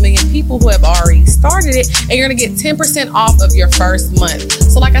over 1 million people who have already started it. And you're going to get 10% off of your first month.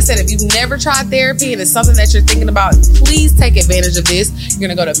 So like I said, if you've never tried therapy and it's something that you're thinking about, please take advantage of this. You're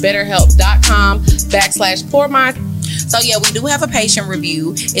going to go to betterhelp.com/poor minds. So yeah, we do have a patient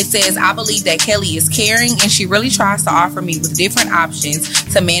review. It says, I believe that Kelly is caring and she really tries to offer me with different options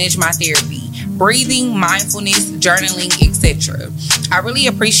to manage my therapy. Breathing, mindfulness, journaling, etc. I really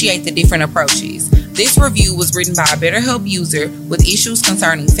appreciate the different approaches. This review was written by a BetterHelp user with issues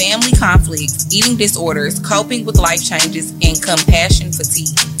concerning family conflicts, eating disorders, coping with life changes, and compassion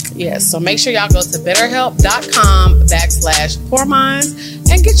fatigue. Yes, so make sure y'all go to betterhelp.com/poor minds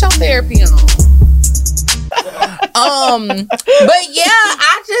and get your therapy on. But yeah,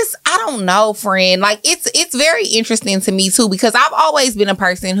 I don't know, friend. Like, it's very interesting to me too, because I've always been a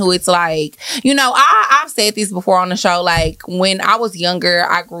person who it's like, I've said this before on the show, like when I was younger,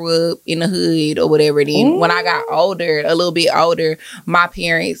 I grew up in the hood or whatever. Then when I got older, a little bit older, my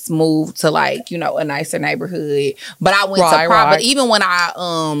parents moved to like, a nicer neighborhood. But I went to private. Right. Even when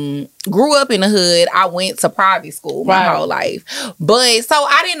I grew up in the hood, I went to private school my whole life. But so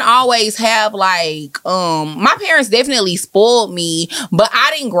I didn't always have like my parents definitely spoiled me, but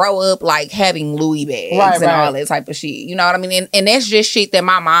I didn't grow up like having Louis bags and all that type of shit. You know what I mean? And that's just shit that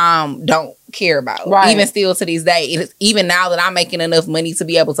my mom don't care about. Even still to this day. Even now that I'm making enough money to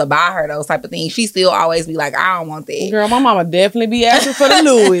be able to buy her those type of things, she still always be like, I don't want that. Girl, my mama definitely be asking for the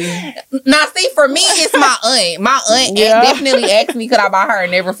Louis. Now, see, for me, it's my aunt. My aunt definitely asked me could I buy her a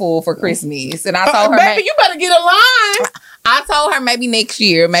Neverfull for Christmas. And I told her, baby, you better get a line. I told her maybe next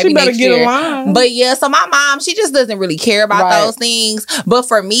year. She better get a line. But yeah, so my mom, she just doesn't really care about those things. But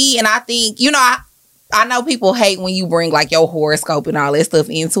for me, and I think, I know people hate when you bring like your horoscope and all that stuff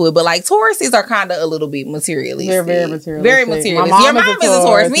into it, but like Tauruses are kind of a little bit materialistic. They're very materialistic. Very materialistic. Your mom is a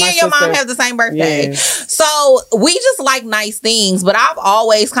Taurus. Me and your mom have the same birthday. Yes. So we just like nice things, but I've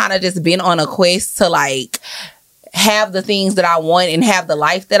always kind of just been on a quest to like have the things that I want and have the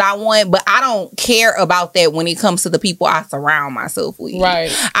life that I want, but I don't care about that when it comes to the people I surround myself with. Right.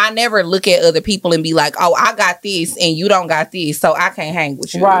 I never look at other people and be like, oh, I got this and you don't got this, so I can't hang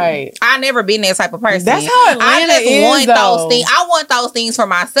with you. Right. I never been that type of person. That's how Atlanta is, though. Those things. I want those things for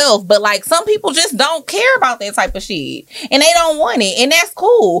myself, but like some people just don't care about that type of shit and they don't want it, and that's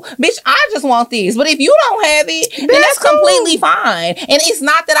cool. Bitch, I just want this. But if you don't have it, then that's completely fine. And it's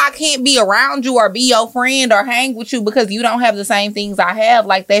not that I can't be around you or be your friend or hang with you because you don't have the same things I have.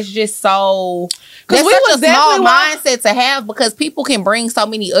 Like, that's just so, that's such a small mindset to have, because people can bring so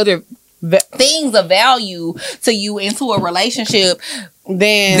many other things of value to you into a relationship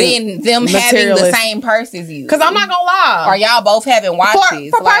than them having the same purse as you. Because I'm not gonna lie, or y'all both having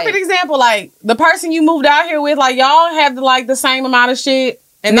watches. For perfect example, like the person you moved out here with, like y'all have like the same amount of shit.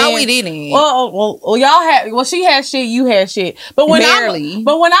 And no, then, we didn't. Well, y'all had. Well, she had shit. You had shit. But when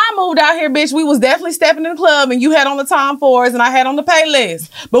I moved out here, bitch, we was definitely stepping in the club, and you had on the Tom Fords, and I had on the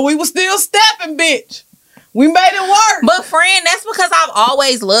Payless. But we was still stepping, bitch. We made it work. But friend, that's because I've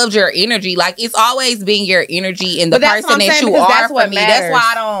always loved your energy. Like, it's always been your energy and the person that you are for me. That's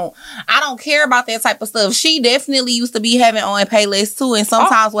why I don't care about that type of stuff. She definitely used to be having on Payless too, and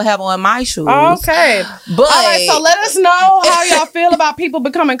sometimes will have on my shoes. Okay. But all right, so let us know how y'all feel about people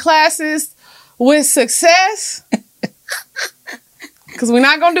becoming classist with success. Because we're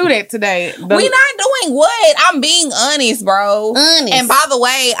not going to do that today. We're not doing what? I'm being honest, bro. Honest. And by the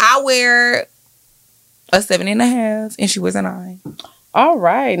way, I wear a 7.5, and she was a 9. All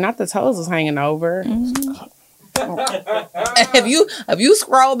right, not the toes was hanging over. Mm-hmm. if you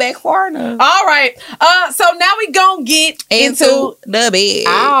scroll back far enough. All right. So now we gonna get into the bed.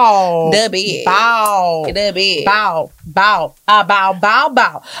 Ow. The bed. Bow. The bed. Bow. Bow. Bow. Bow.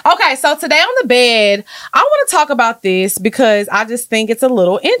 Bow. Okay, so today on the bed, I want to talk about this because I just think it's a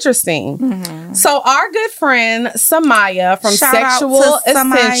little interesting. Mm-hmm. So our good friend Samaya from Sexual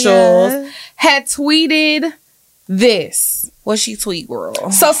Essentials had tweeted this. What's she tweet,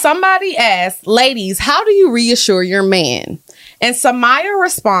 girl? So somebody asked, ladies, how do you reassure your man? And Samaya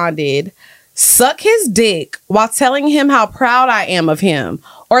responded, suck his dick while telling him how proud I am of him,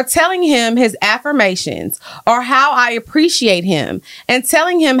 or telling him his affirmations, or how I appreciate him, and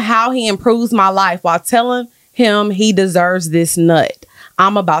telling him how he improves my life while telling him he deserves this nut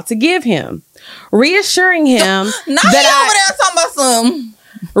I'm about to give him. Reassuring him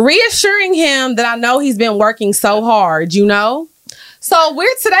reassuring him that I know he's been working so hard, you know? So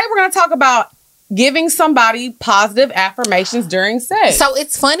today we're going to talk about giving somebody positive affirmations during sex. So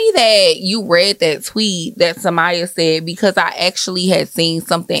it's funny that you read that tweet that Samaya said, because I actually had seen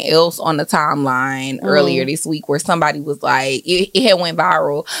something else on the timeline earlier this week where somebody was like, it had went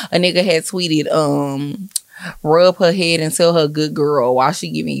viral. A nigga had tweeted, rub her head and tell her good girl while she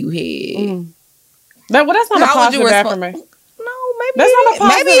giving you head. That's not a positive affirmation. No, maybe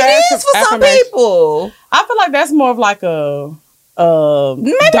maybe it is for some people. I feel like that's more of like a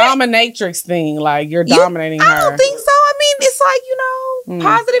dominatrix thing. Like you're dominating her. I don't think so. I mean, it's like,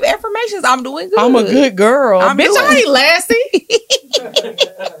 positive affirmations. I'm doing good. I'm a good girl. Bitch, I ain't Lassie.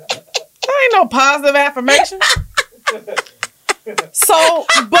 That ain't no positive affirmation. So,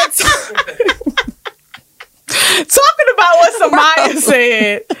 but talking about what Samaya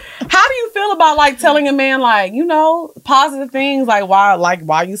said, how do you feel about like telling a man like, you know, positive things like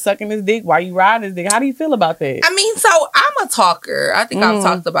why you sucking his dick, why you riding his dick? How do you feel about that? I mean, so I'm a talker. I think I've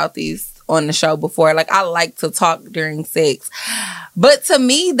talked about this on the show before. Like I like to talk during sex, but to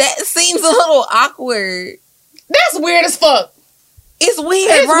me that seems a little awkward. That's weird as fuck. It's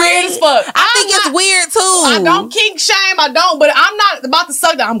weird. It's right? weird as fuck. I think it's weird too. I don't kink shame. I don't, but I'm not about to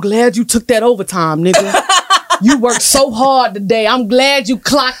suck that. I'm glad you took that overtime, nigga. You worked so hard today. I'm glad you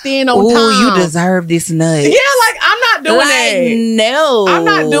clocked in on time. Ooh, you deserve this nut. Yeah, like I'm not doing that. No, I'm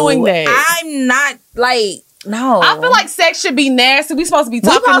not doing that. I'm not like. No. I feel like sex should be nasty. We supposed to be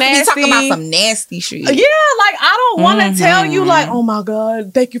talking nasty. Be talking about some nasty shit. Yeah, like I don't want to tell you like, oh my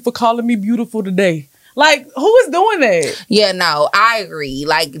God, thank you for calling me beautiful today. Like, who is doing that? Yeah, no, I agree.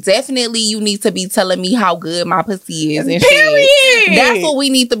 Like, definitely you need to be telling me how good my pussy is and period. Shit. That's what we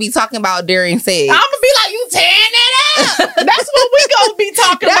need to be talking about during sex. I'm gonna be like, you tearing it up. That's what we gonna be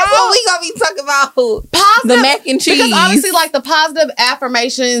talking about. That's what we gonna be talking about. Positive, the mac and cheese. Because honestly, like the positive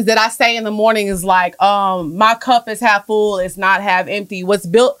affirmations that I say in the morning is like, my cup is half full, it's not half empty. What's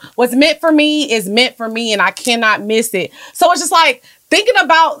meant for me is meant for me, and I cannot miss it. So it's just like, thinking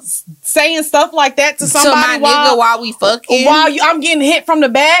about saying stuff like that to somebody while we fucking, I'm getting hit from the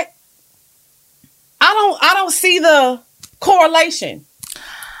back, I don't see the correlation.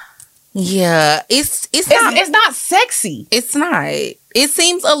 Yeah, it's not sexy. It's not. It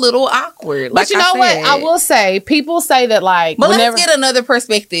seems a little awkward. But you know what? I will say, people say that like. But let's get another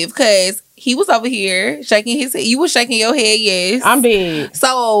perspective, because he was over here shaking his head. You were shaking your head. Yes, I'm dead.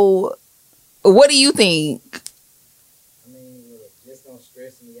 So, what do you think?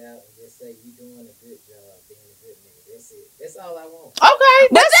 All I want. Okay,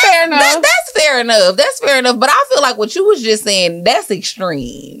 that's fair enough. That's fair enough. That's fair enough. But I feel like what you was just saying, that's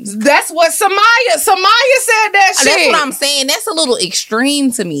extreme. That's what Samaya said that shit. That's what I'm saying. That's a little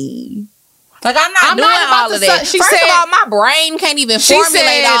extreme to me. Like, I'm not doing all of that. First of all, my brain can't even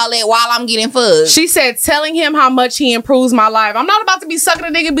formulate all that while I'm getting fucked. She said, telling him how much he improves my life. I'm not about to be sucking a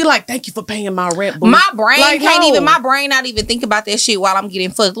nigga and be like, thank you for paying my rent, boo. My brain not even think about that shit while I'm getting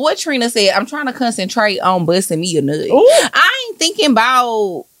fucked. What Trina said, I'm trying to concentrate on busting me a nut. Ooh. I ain't thinking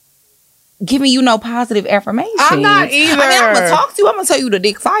about giving you no positive affirmation. I'm not either. I mean, I'm gonna talk to you. I'm gonna tell you the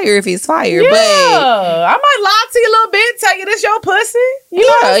dick fire if it's fire. Yeah, but I might lie to you a little bit, tell you this your pussy. You know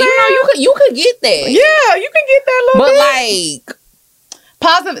what I'm saying? You could get that. Yeah, you can get that little bit. But like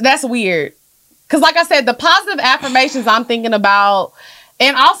positive, that's weird. Cause like I said, the positive affirmations I'm thinking about.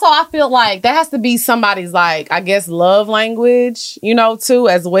 And also, I feel like that has to be somebody's, like, I guess, love language, you know, too,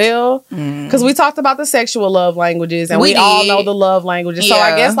 as well. Because we talked about the sexual love languages, and we all know the love languages. Yeah. So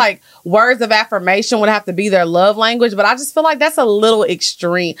I guess, like, words of affirmation would have to be their love language. But I just feel like that's a little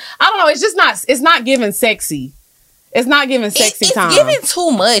extreme. I don't know. It's just not, it's not giving sexy. It's not giving sexy time. It's giving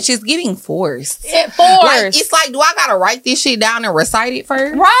too much. It's giving forced. Forced. Like, it's like, do I got to write this shit down and recite it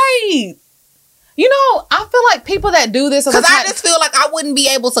first? Right. You know, I feel like people that do this, because I just feel like I wouldn't be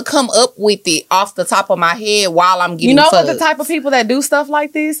able to come up with it off the top of my head while I'm getting. You know what the type of people that do stuff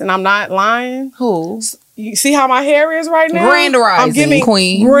like this, and I'm not lying. Who? You see how my hair is right now? Grand Rising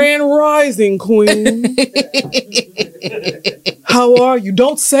Queen. Grand Rising Queen. How are you?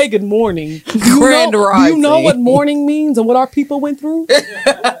 Don't say good morning. Grand Rising. You know what morning means and what our people went through?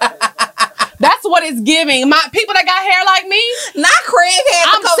 That's what it's giving. My people that got hair like me. Not crackhead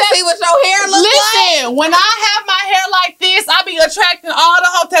to come see what your hair looks like. Listen, when I have my hair like this, I be attracting all the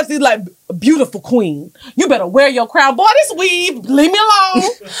hotels. He's like, beautiful queen. You better wear your crown. Boy, this weave, leave me alone.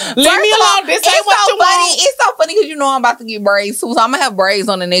 Leave me alone. This ain't what you want. It's so funny because you know I'm about to get braids too. So I'm going to have braids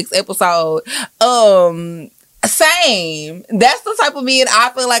on the next episode. Same. That's the type of men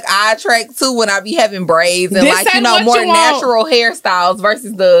I feel like I attract to when I be having braids and like, you know, more natural hairstyles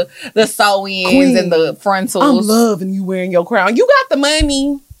versus the sew-ins and the frontals. I'm loving you wearing your crown. You got the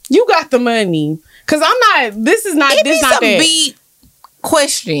money. You got the money. Cause I'm not, this is not, this not that. Beat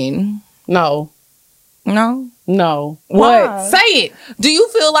question. No. No? No. Why? What? Say it. Do you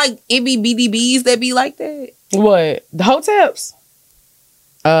feel like it be BDBs that be like that? What? The hoteps?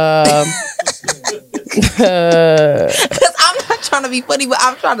 Because I'm not trying to be funny, but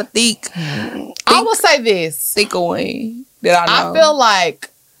I'm trying to think. I will say this. Think away that I know. I feel like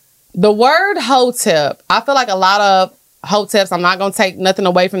the word hotep, I feel like a lot of hoteps, I'm not going to take nothing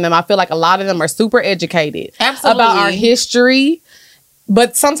away from them. I feel like a lot of them are super educated. Absolutely. About our history.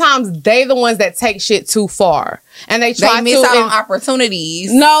 But sometimes they the ones that take shit too far. And they try to miss out on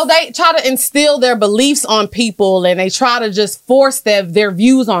opportunities. No, they try to instill their beliefs on people and they try to just force their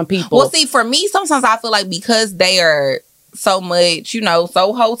views on people. Well, see, for me, sometimes I feel like because they are so much, you know,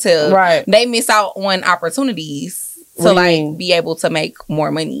 so hotel, right, they miss out on opportunities to like be able to make more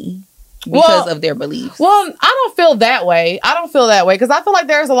money. Because of their beliefs. Well, I don't feel that way. Because I feel like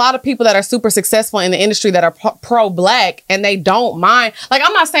there's a lot of people that are super successful in the industry that are pro-black and they don't mind. Like,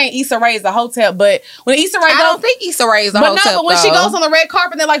 I'm not saying Issa Rae is a hotel, but when Issa Rae I don't think Issa Rae is a hotel. But when she goes on the red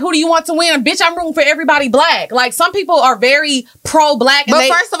carpet, they're like, who do you want to win? Bitch, I'm rooting for everybody black. Like, some people are very pro-black. But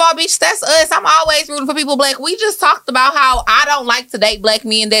first of all, bitch, that's us. I'm always rooting for people black. We just talked about how I don't like to date black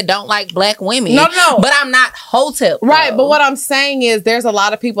men that don't like black women. No. But I'm not hotel. Right, but what I'm saying is there's a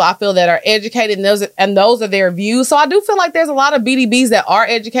lot of people I feel that are educated and those are their views. So I do feel like there's a lot of BDBs that are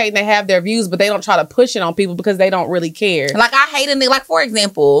educated and they have their views, but they don't try to push it on people because they don't really care. Like, I hate a nigga, like, for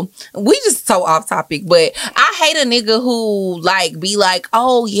example, we just so off topic, but I hate a nigga who like be like,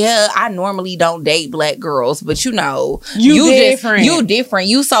 oh yeah, I normally don't date black girls, but you know, you different,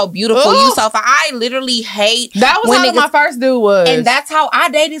 you so beautiful, ugh, you so fine. I literally hate that. Was how my first dude was, and that's how I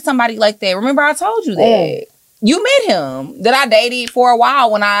dated somebody like that. Remember I told you that. You met him that I dated for a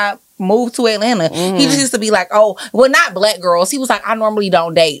while when I moved to Atlanta. He just used to be like, oh, well, not black girls. He was like, I normally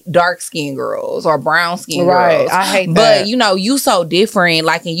don't date dark-skinned girls or brown-skinned girls. I hate that. But, you know, you so different,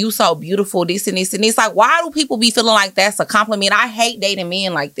 like, and you so beautiful, this and this. And it's like, why do people be feeling like that's a compliment? I hate dating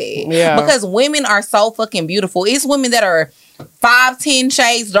men like that. Yeah. Because women are so fucking beautiful. It's women that are 5-10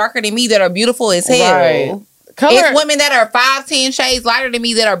 shades darker than me that are beautiful as hell. Right. It's women that are 5-10 shades lighter than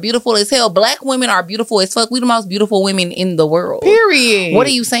me that are beautiful as hell. Black women are beautiful as fuck. We the most beautiful women in the world. Period. What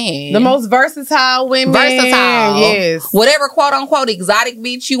are you saying? The most versatile women. Versatile. Yes. Whatever quote unquote exotic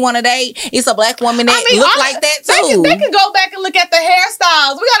bitch you want to date, it's a black woman that look like that too. They can go back and look at the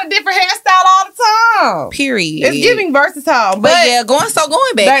hairstyles. We got a different hairstyle all the time. Period. It's giving versatile. But yeah, going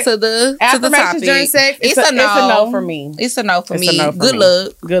back to the topic. During sex, it's a no for me. It's a no for me. Good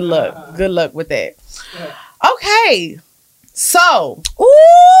luck. Good luck. Good luck with that. Okay, so just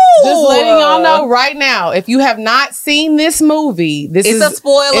letting y'all know right now, if you have not seen this movie, it's a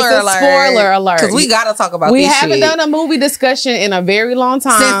spoiler alert. Because we gotta talk about this. We haven't done a movie discussion in a very long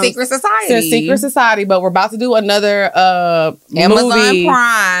time since Secret Society. But we're about to do another Amazon movie.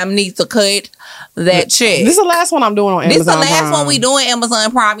 Prime needs to cut that check. This is the last one I'm doing on Amazon Prime. This is the last one we doing Amazon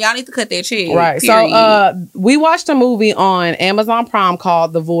Prime. Y'all need to cut that check. Right. Period. So we watched a movie on Amazon Prime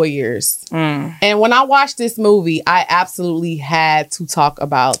called The Voyeurs. And when I watched this movie, I absolutely had to talk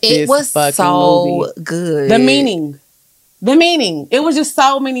about this fucking movie. It was so good. The meaning. It was just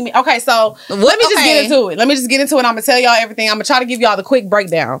so many. Okay, so let me just get into it. I'm going to tell y'all everything. I'm going to try to give y'all the quick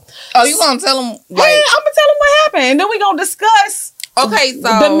breakdown. Oh, you going to tell them? Hey, I'm going to tell them what happened. And then we're going to discuss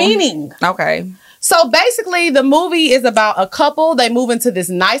the meaning. Okay. So basically, the movie is about a couple. They move into this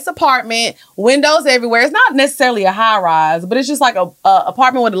nice apartment, windows everywhere. It's not necessarily a high rise, but it's just like a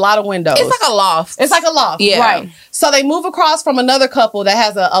apartment with a lot of windows. It's like a loft. It's like a loft, Yeah. right? So they move across from another couple that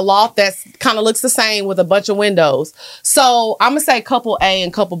has a loft that's kind of looks the same with a bunch of windows. So I'm gonna say couple A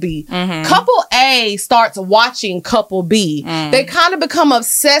and couple B. Couple A starts watching couple B. They kind of become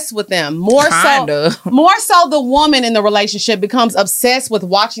obsessed with them. More so the woman in the relationship becomes obsessed with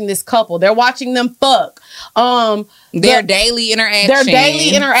watching this couple. They're watching them fuck. Their daily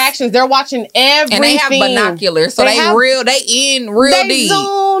interactions. They're watching everything. And they have binoculars, so they in real deep.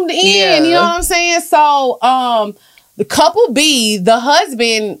 Zoomed in. Yeah. You know what I'm saying? So the couple B, the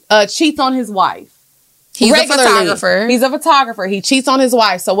husband cheats on his wife. He's regularly. a photographer. He's a photographer. He cheats on his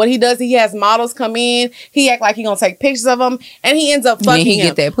wife. So what he does, he has models come in. He act like he gonna take pictures of them, and he ends up fucking he him.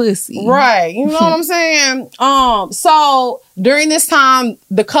 get that pussy. Right. You know what I'm saying? So during this time,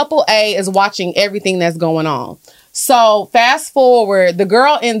 the couple A is watching everything that's going on. So fast forward, the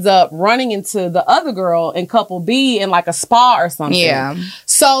girl ends up running into the other girl in couple B in like a spa or something. Yeah.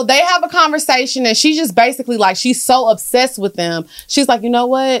 So they have a conversation, and she's just basically like, she's so obsessed with them. She's like, you know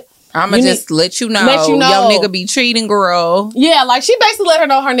what? I'ma just let you know your nigga be cheating, girl. Yeah, like she basically let her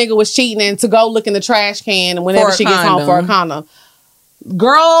know her nigga was cheating and to go look in the trash can whenever she gets home for a condom.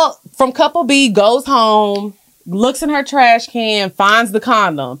 Girl from couple B goes home, looks in her trash can, finds the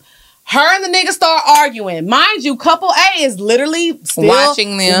condom. Her and the nigga start arguing. Mind you, couple A is literally still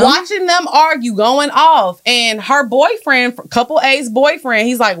watching them argue, going off. And her boyfriend, couple A's boyfriend,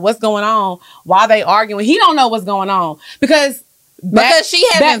 he's like, what's going on? Why they arguing? He don't know what's going on. Because she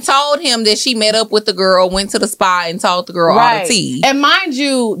hasn't told him that she met up with the girl, went to the spa, and told the girl all the tea. And mind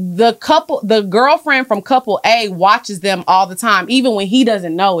you, the girlfriend from couple A watches them all the time, even when he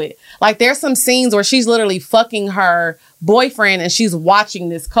doesn't know it. Like there's some scenes where she's literally fucking her boyfriend and she's watching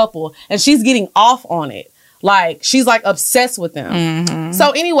this couple and she's getting off on it. Like she's like obsessed with them.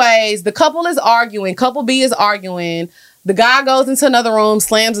 So anyways, the couple is arguing. Couple B is arguing. The guy goes into another room,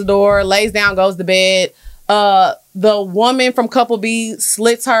 slams the door, lays down, goes to bed. The woman from couple B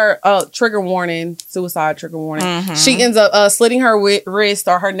slits her suicide trigger warning. She ends up slitting her wrist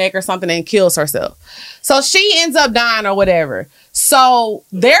or her neck or something and kills herself. So she ends up dying or whatever. So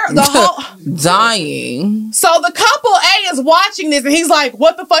they're the whole dying. So the couple A is watching this and he's like,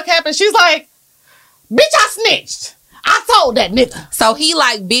 what the fuck happened? She's like, bitch, I snitched. I told that nigga. So he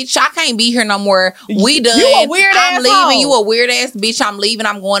like, bitch, I can't be here no more. We done. You a weird I'm ass leaving. hoe. You a weird ass bitch. I'm leaving.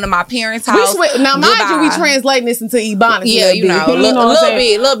 I'm going to my parents' house. Now, mind you, we translating this into Ebonics. Yeah, you know, a little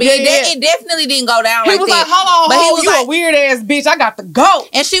bit. Yeah. It definitely didn't go down he like was that. like, hold on, but he was you like, a weird ass bitch. I got to go.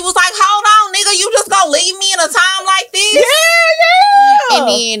 And she was like, hold on, nigga, you just gonna leave me in a time like this? Yeah. And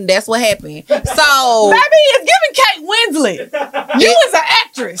then that's what happened. So, baby, it's giving Kate Winslet. You was an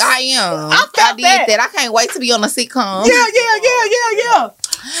actress. I am. I did that. I can't wait to be on a sitcom. Yeah.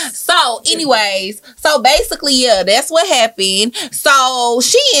 So, anyways, so basically, yeah, that's what happened. So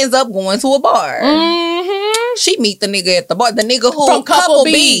she ends up going to a bar. She meet the nigga at the bar. The nigga who from couple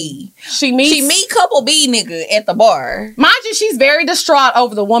B. She meet couple B nigga at the bar. Mind you, she's very distraught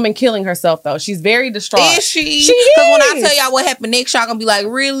over the woman killing herself, though. She's very distraught. Is she? She is. Because when I tell y'all what happened next, y'all gonna be like,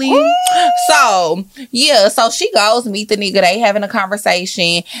 really? So, yeah, so she goes meet the nigga. They having a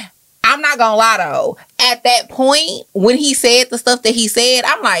conversation. I'm not gonna lie though. At that point, when he said the stuff that he said,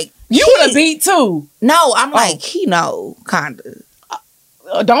 I'm like, you would have beat too. No, I'm like, he know, kinda.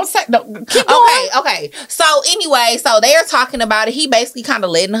 Don't say no. Keep going. Okay. So anyway, so they're talking about it. He basically kind of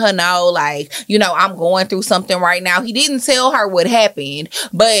letting her know, like, you know, I'm going through something right now. He didn't tell her what happened,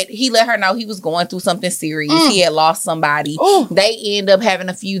 but he let her know he was going through something serious. He had lost somebody. They end up having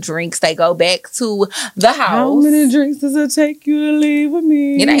a few drinks. They go back to the house. How many drinks does it take you to leave with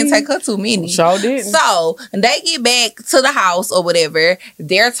me? It ain't take her too many. Sure didn't. So they get back to the house or whatever.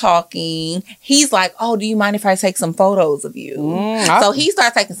 They're talking. He's like, oh, do you mind if I take some photos of you? So he started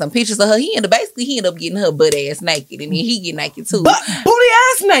taking some pictures of her. He ended up getting her butt ass naked, and then he get naked too. Booty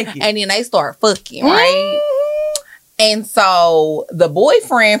ass naked. And then they start fucking, right? And so the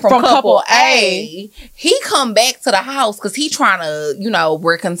boyfriend from couple A, he come back to the house because he trying to, you know,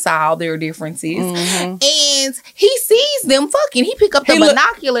 reconcile their differences. And he sees them fucking. He pick up the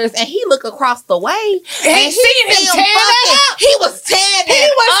binoculars and he look across the way. And he see him tearing that up. He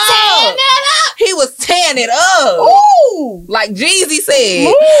was tearing it up. Ooh. Like Jeezy said.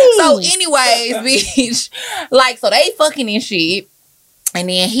 Ooh. So anyways, bitch. Like, so they fucking and shit. And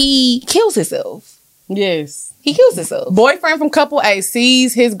then he kills himself. Yes. He kills himself. Boyfriend from couple A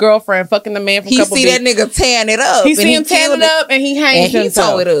sees his girlfriend fucking the man from couple B. He see that nigga tearing it up. He see him tearing it up and he hangs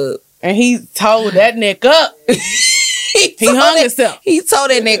himself. And he tore it up. And he tore that neck up. He hung himself. He tore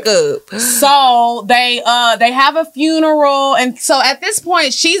that neck up. So they have a funeral, and so at this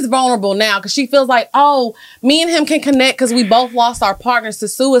point she's vulnerable now because she feels like, oh, me and him can connect because we both lost our partners to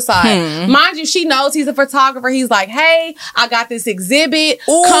suicide. Mind you, she knows he's a photographer. He's like, hey, I got this exhibit.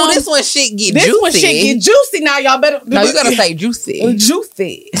 Ooh, this one shit get juicy. This one shit get juicy. Now y'all better. No, you gotta say juicy.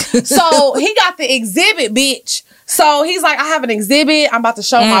 Juicy. So he got the exhibit, bitch. So he's like, I have an exhibit. I'm about to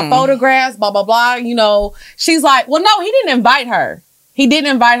show my photographs, blah, blah, blah. You know, she's like, well, no, he didn't invite her. He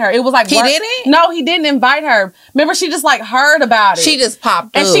didn't invite her. It was like... He didn't? No, he didn't invite her. Remember, she just like heard about it. She just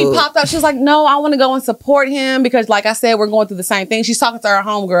popped up. And she popped up. She was like, no, I want to go and support him because like I said, we're going through the same thing. She's talking to her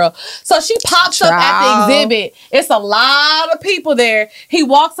homegirl. So she pops up at the exhibit. It's a lot of people there. He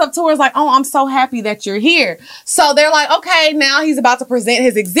walks up to her and is like, oh, I'm so happy that you're here. So they're like, okay, now he's about to present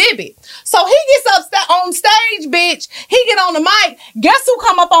his exhibit. So he gets up on stage, bitch. He get on the mic. Guess who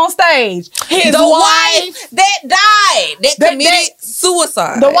come up on stage? His wife that died. That committed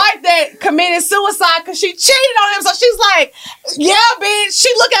suicide. The wife that committed suicide because she cheated on him. So she's like, yeah, bitch. She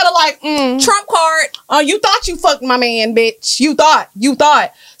look at her like, Trump card. Oh, you thought you fucked my man, bitch. You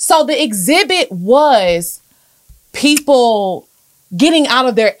thought. So the exhibit was people getting out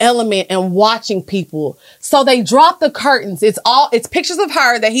of their element and watching people. So they dropped the curtains. It's pictures of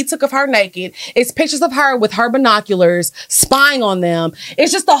her that he took of her naked. It's pictures of her with her binoculars spying on them.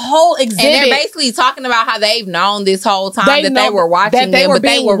 It's just the whole exhibit. And they're basically talking about how they've known this whole time that they were watching them, but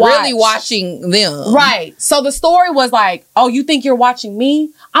they were really watching them. Right. So the story was like, oh, you think you're watching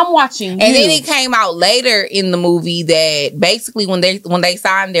me? I'm watching you. And then it came out later in the movie that basically when they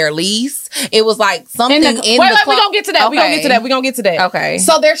signed their lease, it was like something wait, we're gonna get to that. Okay. We're gonna get to that. Okay.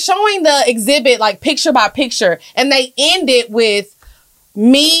 So they're showing the exhibit like picture by picture, and they end it with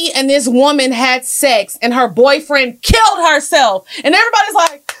me and this woman had sex, and her boyfriend killed herself, and everybody's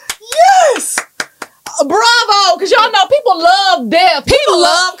like, yes, bravo, because y'all know people love death. People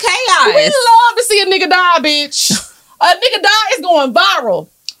love chaos. We love to see a nigga die, bitch. A nigga die is going viral.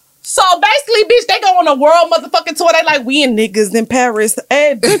 So basically, bitch, they go on a world motherfucking tour. They like, we and niggas in Paris.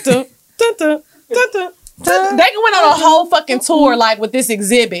 Hey, dun, dun, dun, dun, dun. They went on a whole fucking tour like with this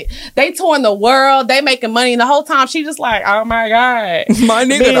exhibit. They touring the world. They making money, and the whole time she just like, oh my god, my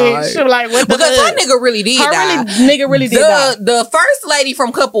nigga died. She like, what the because her nigga really did die. Nigga really did die. The first lady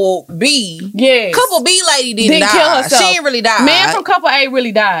from couple B, couple B lady didn't die. Kill herself. She didn't really die. Man from couple A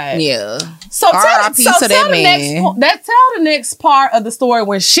really died. Yeah. So tell the next part of the story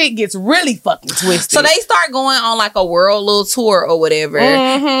when shit gets really fucking twisted. So they start going on like a world little tour or whatever,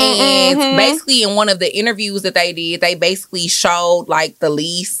 and basically in one of the interviews that they did, they basically showed like the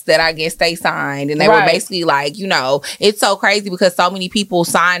lease that I guess they signed, and they were basically like, you know, it's so crazy because so many people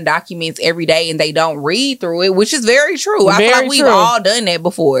sign documents every day and they don't read through it, which is very true. I feel like we've all done that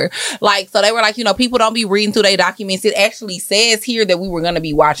before. Like, so they were like, you know, people don't be reading through their documents. It actually says here that we were going to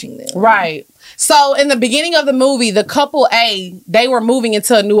be watching them. Right. So in the beginning of the movie, the couple A, they were moving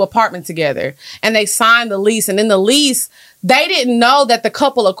into a new apartment together and they signed the lease. And in the lease, they didn't know that the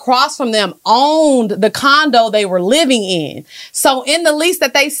couple across from them owned the condo they were living in. So in the lease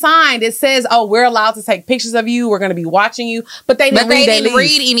that they signed, it says, oh, we're allowed to take pictures of you. We're going to be watching you. But they didn't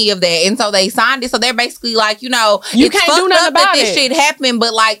read any of that. And so they signed it. So they're basically like, you know, you can't do nothing about this shit happened,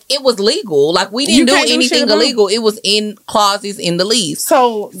 but like it was legal. Like we didn't do anything illegal. It was in clauses in the lease.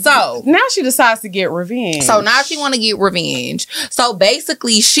 So now she decides to get revenge. So now she want to get revenge. So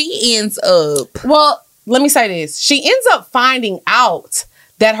basically she ends up... Well, let me say this. She ends up finding out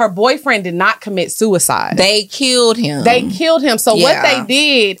that her boyfriend did not commit suicide. They killed him. So what they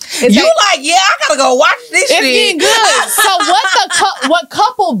did is I gotta go watch this shit. It's getting good. So what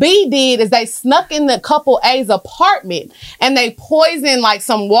couple B did is they snuck in the couple A's apartment and they poisoned like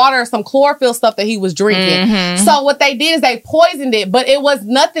some water, some chlorophyll stuff that he was drinking. So what they did is they poisoned it, but it was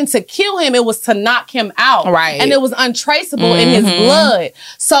nothing to kill him. It was to knock him out. Right. And it was untraceable in his blood.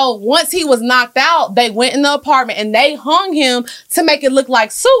 So once he was knocked out, they went in the apartment and they hung him to make it look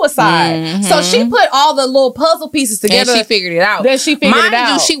like suicide. So she put all the little puzzle pieces together. And she figured it out. Then she figured it out.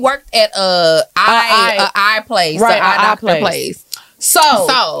 Mind you, she worked at a eye place. Right, eye doctor place.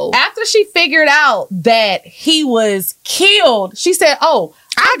 So after she figured out that he was killed, she said, oh,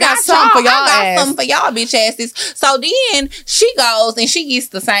 I got something for y'all. I got something for y'all, bitch asses. So then she goes and she gets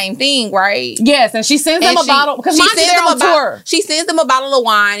the same thing, right? Yes, and she sends them a bottle because they're on tour. She sends them a bottle of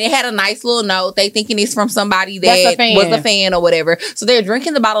wine. It had a nice little note. They thinking it's from somebody that was a fan or whatever. So they're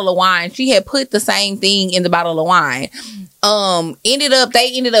drinking the bottle of wine. She had put the same thing in the bottle of wine.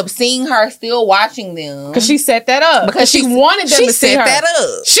 they ended up seeing her still watching them. Because she set that up. Because she wanted them to see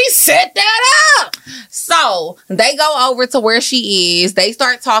her. She set that up. So they go over to where she is. They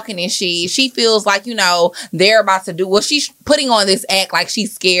start talking and she feels like, you know, they're about to do, well, she's putting on this act like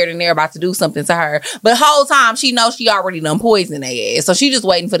she's scared and they're about to do something to her. But the whole time she knows she already done poisoned their ass. So she just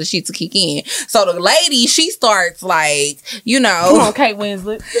waiting for the shit to kick in. So the lady, she starts like, you know. Come on, Kate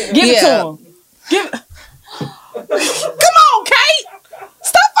Winslet. Give it to him. Come on, Kate.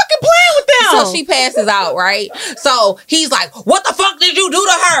 Stop fucking playing with them. So she passes out, right? So he's like, what the fuck did you do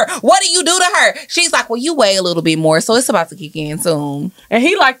to her? What did you do to her? She's like, well, you weigh a little bit more, so it's about to kick in soon. And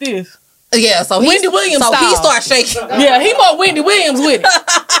he like this. Yeah, so Wendy Williams style. He starts shaking. Yeah, he more Wendy Williams with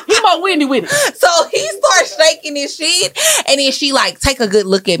it. He more Wendy with it. So he starts shaking his shit, and then she like, take a good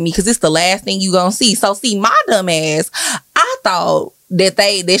look at me, because it's the last thing you gonna see. So see, my dumb ass, I thought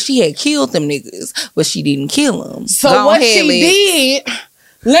that she had killed them niggas, but she didn't kill them. So what she did,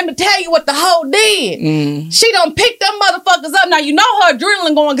 let me tell you what the hoe did. She done picked them motherfuckers up. Now, you know her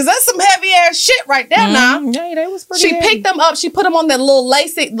adrenaline going, because that's some heavy ass shit right there now. Yeah, that was pretty heavy. Picked them up. She put them on that little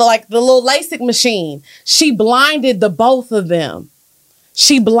LASIK, like the little LASIK machine. She blinded the both of them.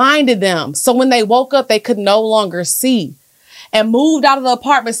 She blinded them. So when they woke up, they could no longer see. And moved out of the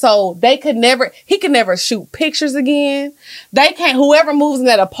apartment so he could never shoot pictures again. They can't, whoever moves in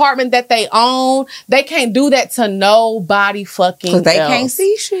that apartment that they own, they can't do that to nobody fucking else. Because they can't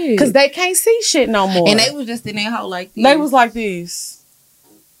see shit. Because they can't see shit no more. And they was just in that hole like this. They was like this.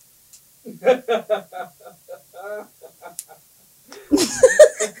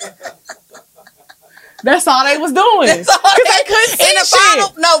 That's all they was doing. Because they couldn't see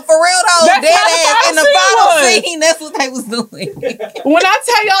shit. No, for real though. Dead ass. In the final scene, that's what they was doing. When I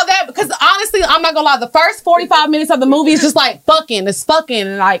tell y'all that, because honestly, I'm not gonna lie, the first 45 minutes of the movie is just like fucking. It's fucking.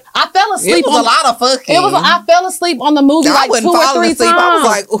 And like, I fell asleep. It was a lot of fucking. I fell asleep on the movie like 2 or 3 times. I was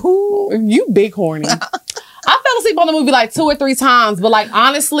like, ooh. You big horny. I fell asleep on the movie like 2 or 3 times. But like,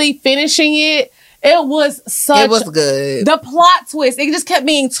 honestly, finishing it, it was good. The plot twist. It just kept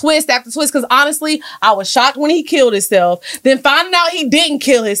being twist after twist. Because honestly, I was shocked when he killed himself. Then finding out he didn't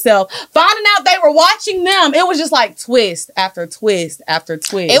kill himself. Finding out they were watching them. It was just like twist after twist after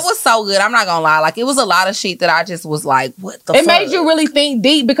twist. It was so good. I'm not gonna lie. Like, it was a lot of shit that I just was like, what the fuck? It made you really think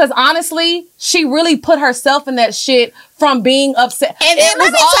deep. Because honestly, she really put herself in that shit from being upset. And it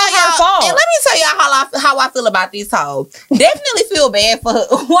was all her fault. And let me tell y'all how I feel about this hoe. Definitely feel bad for her.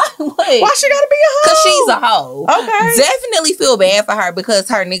 Why she gotta be a hoe? Because she's a hoe. Okay. Definitely feel bad for her because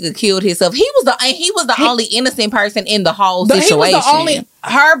her nigga killed himself. He was the only innocent person in the whole situation. He was the only,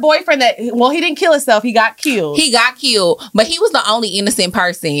 her boyfriend he didn't kill himself. He got killed. But he was the only innocent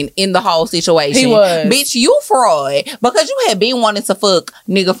person in the whole situation. He was. Bitch, you fraud. Because you had been wanting to fuck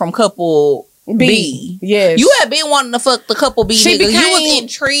nigga from couple B. Yes. You had been wanting to fuck the couple B nigga. You was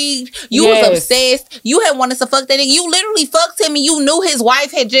intrigued. You was obsessed. You had wanted to fuck that nigga. You literally fucked him and you knew his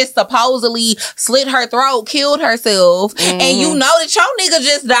wife had just supposedly slit her throat, killed herself. And you know that your nigga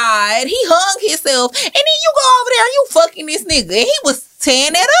just died. He hung himself. And then you go over there and you fucking this nigga. And he was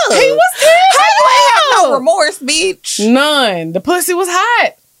tearing that up. He was tearing that up. How you ain't have no remorse, bitch? None. The pussy was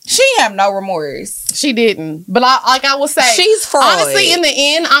hot. She have no remorse. She didn't. But I will say, she's fraud. Honestly, in the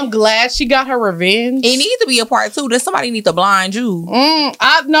end, I'm glad she got her revenge. It needs to be a part 2. That somebody needs to blind you.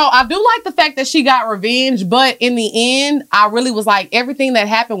 I do like the fact that she got revenge, but in the end, I really was like, everything that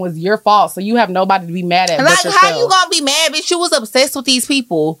happened was your fault, so you have nobody to be mad at. Like, how you gonna be mad, bitch? You was obsessed with these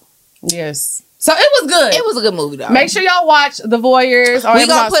people. Yes. So it was good. It was a good movie, though. Make sure y'all watch The Voyeurs. We're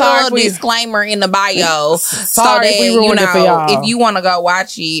going to put a little disclaimer in the bio. Sorry if we ruined it for y'all. If you want to go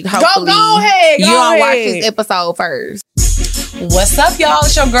watch it, hopefully go ahead. You don't watch this episode first. What's up, y'all?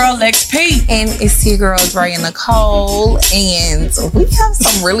 It's your girl, Lex P. And it's your girl, Dre and Nicole. And we have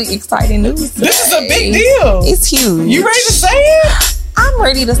some really exciting news today. This is a big deal. It's huge. You ready to say it? I'm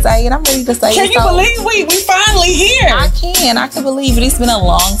ready to say it. Can you believe we finally here? I can believe it. It's been a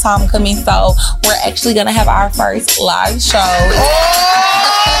long time coming. So we're actually going to have our first live show. Oh,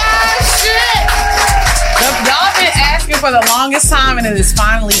 shit! Y'all been asking for the longest time and it is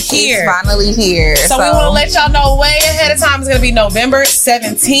finally here. It's finally here. So we want to let y'all know way ahead of time. It's going to be November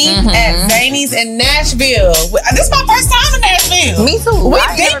 17th at Zanies in Nashville. This is my first time in Nashville. Me too. We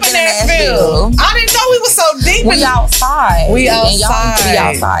deep in Nashville. I didn't know we were so deep. We outside. We outside. And y'all need to be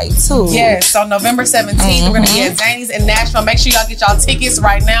outside too. Yes. So November 17th, we're going to be at Zanies in Nashville. Make sure y'all get y'all tickets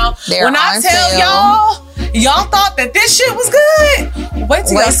right now. When I tell y'all thought that this shit was good. Wait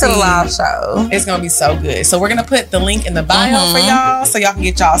till y'all see the live show. It's gonna be so good. So we're gonna put the link in the bio for y'all, so y'all can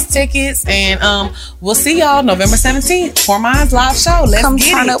get y'all's tickets, and we'll see y'all November 17th for my live show. Let's come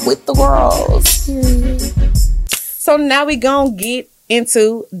get turn it. Up with the girls. So now we gonna get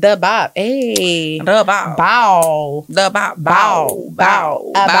into the bop. Hey. The bop. Bow. The bop. Bow.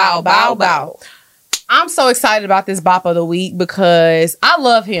 Bow. Bow. Bow. Bow. I'm so excited about this bop of the week because I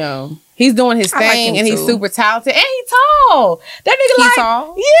love him. He's doing his thing and he's super talented and he's tall. That nigga He's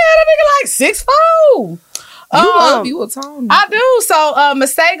tall? Yeah, that nigga like 6'4". You love you a tall. I do. So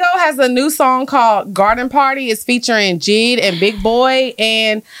Masego has a new song called Garden Party. It's featuring Jid and Big Boy.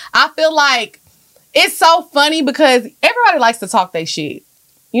 And I feel like it's so funny because everybody likes to talk their shit.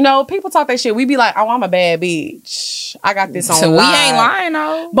 You know, people talk their shit. We be like, oh, I'm a bad bitch. I got this on So live. we ain't lying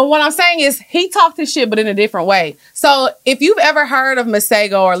though. But what I'm saying is he talked his shit, but in a different way. So if you've ever heard of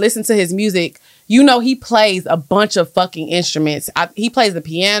Masego or listened to his music, you know he plays a bunch of fucking instruments. He plays the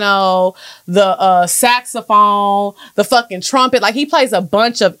piano, the saxophone, the fucking trumpet. Like he plays a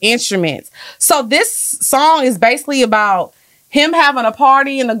bunch of instruments. So this song is basically about him having a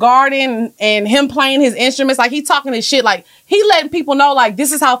party in the garden and him playing his instruments. Like he talking his shit. Like he letting people know like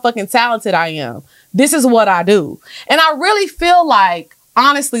this is how fucking talented I am. This is what I do. And I really feel like,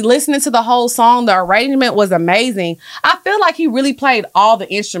 honestly, listening to the whole song, the arrangement was amazing. I feel like he really played all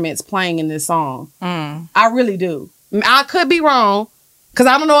the instruments playing in this song. I really do. I could be wrong because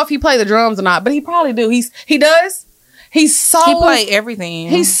I don't know if he played the drums or not, but he probably do. He does. He played everything.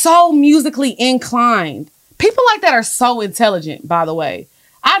 He's so musically inclined. People like that are so intelligent, by the way.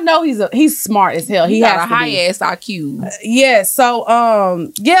 I know he's smart as hell. He got has a high ass IQ. Yeah. So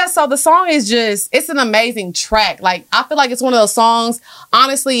so the song is it's an amazing track. Like I feel like it's one of those songs.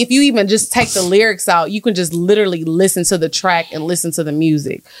 Honestly, if you even just take the lyrics out, you can just literally listen to the track and listen to the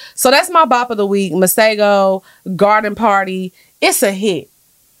music. So that's my bop of the week. Masego, Garden Party. It's a hit.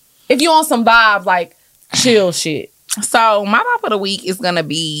 If you want some vibes, like chill shit. So my bop of the week is gonna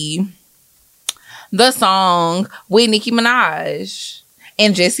be the song with Nicki Minaj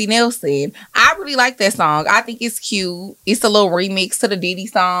and Jessie Nelson. I really like that song. I think it's cute. It's a little remix to the Diddy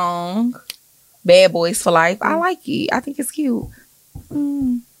song, Bad Boys for Life. I like it. I think it's cute.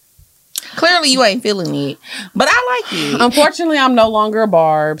 Clearly you ain't feeling it, but I like it. Unfortunately, I'm no longer a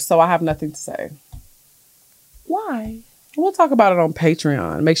Barb, so I have nothing to say. Why? We'll talk about it on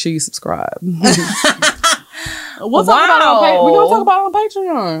Patreon. Make sure you subscribe. We're gonna talk about it on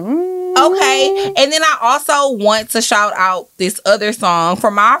Patreon. Okay. And then I also want to shout out this other song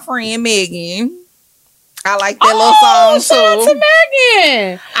from my friend Megan. I like that little song too. Shout out to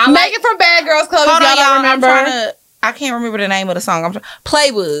Megan. Megan from Bad Girls Club. Hold if on, y'all don't remember. I can't remember the name of the song.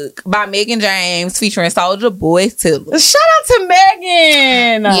 Playbook by Megan James featuring Soulja Boy Tiller. Shout out to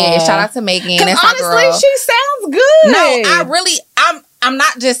Megan. Yeah, shout out to Megan. That's honestly, my girl. she sounds good. No, I'm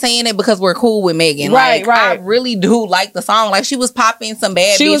not just saying it because we're cool with Megan. Right. I really do like the song. Like, she was popping some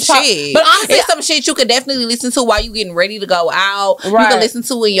bad bitch shit. But honestly, it's some shit you could definitely listen to while you getting ready to go out. Right. You can listen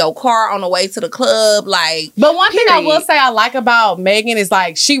to in your car on the way to the club. Like, but one thing I will say I like about Megan is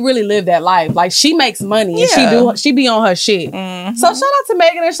like she really lived that life. Like she makes money and she be on her shit. Mm-hmm. So shout out to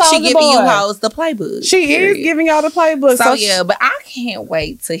Megan and Soulja Boy. She giving you hoes the playbook. She is giving y'all the playbook. So yeah, but I can't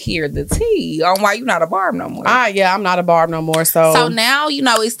wait to hear the tea on why you're not a Barb no more. Yeah, I'm not a Barb no more. So now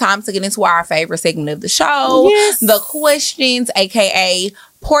it's time to get into our favorite segment of the show. Yes. The questions, aka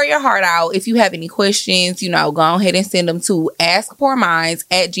pour your heart out. If you have any questions, go ahead and send them to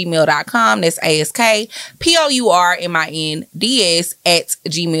askpourminds@gmail.com. That's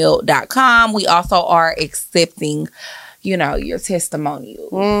askpourminds@gmail.com. We also are accepting your testimonial.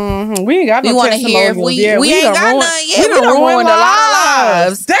 Mm-hmm. We ain't got no want to hear if we ain't got none yet. We done ruined a lot of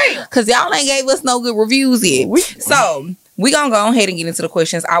lives. Damn. Because y'all ain't gave us no good reviews yet. So we gonna go ahead and get into the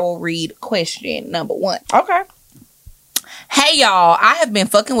questions. I will read question number 1. Okay. Hey y'all, I have been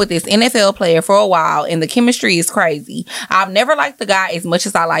fucking with this NFL player for a while and the chemistry is crazy. I've never liked the guy as much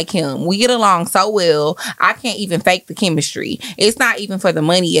as I like him. We get along so well, I can't even fake the chemistry. It's not even for the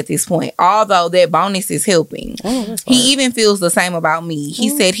money at this point, although that bonus is helping. He even feels the same about me. He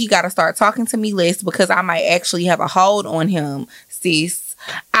said he got to start talking to me less because I might actually have a hold on him, sis.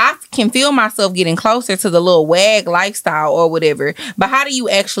 I can feel myself getting closer to the little wag lifestyle or whatever, but how do you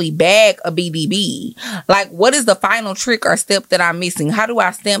actually bag a BDB? Like, what is the final trick or step that I'm missing? How do I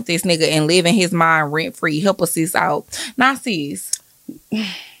stamp this nigga and live in his mind rent free? Help us sis out. Nah, sis. I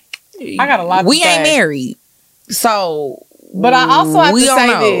got a lot to say. We ain't married. So, but I also have to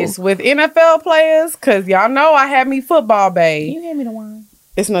say this with NFL players, because y'all know I had me football, babe. You hand me the wine.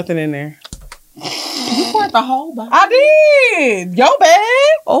 It's nothing in there. You poured the whole bottle. I did. Yo, bad.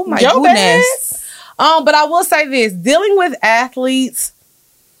 Oh my goodness. But I will say this: dealing with athletes.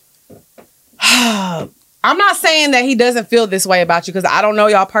 I'm not saying that he doesn't feel this way about you because I don't know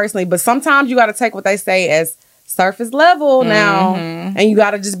y'all personally, but sometimes you got to take what they say as surface level now, and you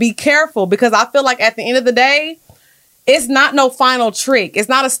got to just be careful because I feel like at the end of the day, it's not no final trick. It's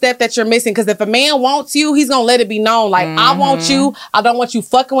not a step that you're missing. Because if a man wants you, he's going to let it be known. Like, I want you. I don't want you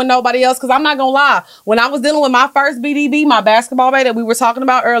fucking with nobody else. Because I'm not going to lie. When I was dealing with my first BDB, my basketball bae that we were talking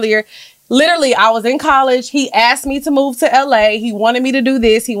about earlier, literally, I was in college. He asked me to move to LA. He wanted me to do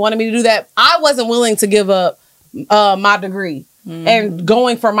this. He wanted me to do that. I wasn't willing to give up my degree and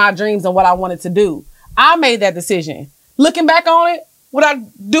going for my dreams and what I wanted to do. I made that decision. Looking back on it, would I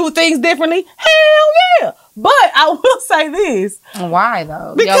do things differently? Hell yeah. But I will say this. Why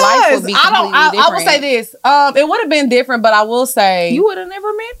though? Because your life would be I will say this. It would have been different, but I will say you would have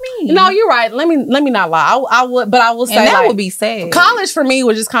never met me. No, you're right. Let me not lie. I would, but I will say and that like, would be sad. College for me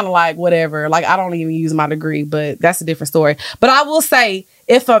was just kind of like whatever. Like I don't even use my degree, but that's a different story. But I will say,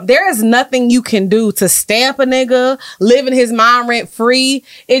 if there is nothing you can do to stamp a nigga, living his mind rent free,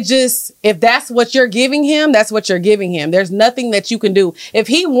 it just, if that's what you're giving him, that's what you're giving him. There's nothing that you can do. If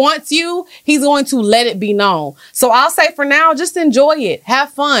he wants you, he's going to let it be known. So I'll say for now, just enjoy it.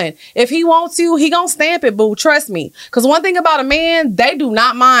 Have fun. If he wants you, he gonna stamp it, boo. Trust me. Because one thing about a man, they do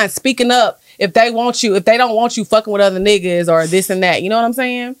not mind speaking up if they want you, if they don't want you fucking with other niggas or this and that. You know what I'm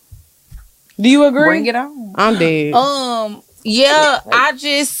saying? Do you agree? Bring it on. I'm dead. Yeah,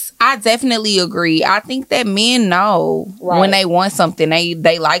 I definitely agree. I think that men know when they want something.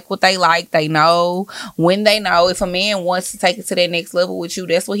 They like what they like. They know when they know. If a man wants to take it to that next level with you,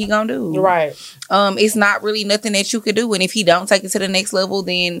 that's what he gonna do. Right. It's not really nothing that you could do. And if he don't take it to the next level,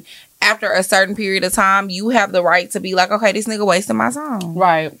 then after a certain period of time, you have the right to be like, okay, this nigga wasting my time.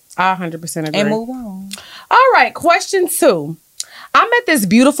 Right. I 100% agree. And move on. All right. Question 2. I met this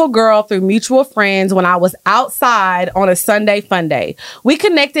beautiful girl through mutual friends when I was outside on a Sunday fun day. We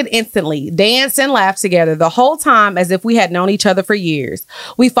connected instantly, danced and laughed together the whole time as if we had known each other for years.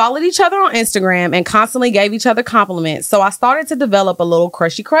 We followed each other on Instagram and constantly gave each other compliments, so I started to develop a little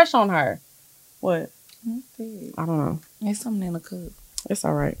crushy crush on her. What? I don't know. There's something in the cup. It's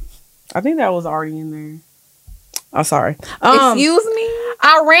all right. I think that was already in there. Oh, sorry. Excuse me?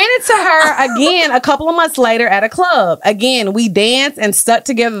 I ran into her again a couple of months later at a club. Again, we danced and stuck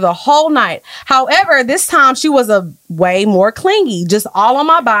together the whole night. However, this time she was a way more clingy, just all on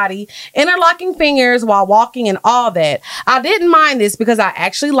my body, interlocking fingers while walking and all that. I didn't mind this because I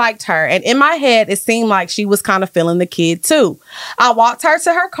actually liked her, and in my head, it seemed like she was kind of feeling the kid too. I walked her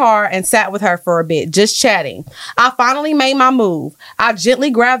to her car and sat with her for a bit, just chatting. I finally made my move. I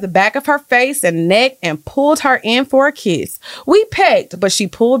gently grabbed the back of her face and neck and pulled her in for a kiss. We pecked, but she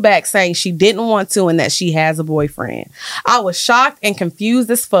pulled back saying she didn't want to and that she has a boyfriend. I was shocked and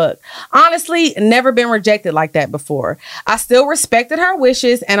confused as fuck. Honestly, never been rejected like that before. I still respected her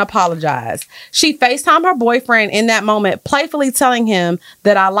wishes and apologized. She FaceTimed her boyfriend in that moment, playfully telling him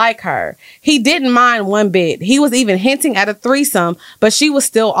that I like her. He didn't mind one bit. He was even hinting at a threesome, but she was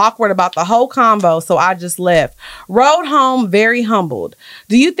still awkward about the whole combo, so I just left. Rode home very humbled.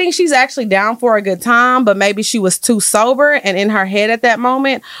 Do you think she's actually down for a good time, but maybe she was too sober and in her head at that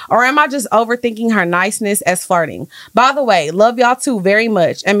moment? Or am I just overthinking her niceness as flirting? By the way, love y'all too very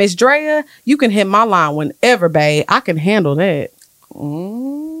much. And Miss Drea, you can hit my line whenever, babe. I can handle that.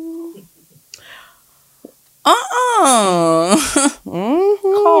 Call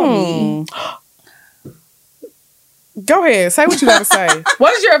me. Go ahead. Say what you got to say.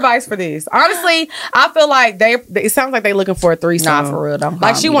 What is your advice for this? Honestly, I feel like it sounds like they're looking for a threesome. Nah, for real. Don't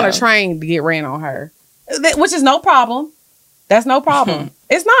like she want a train to get ran on her. Which is no problem. That's no problem.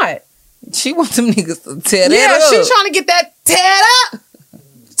 It's not. She wants them niggas to tear that up. Yeah, she's trying to get that teared up.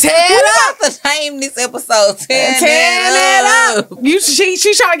 Tear it up. To name this episode. Tear that up.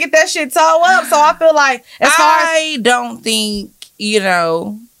 She's trying to get that shit towed up. So I feel like I don't think,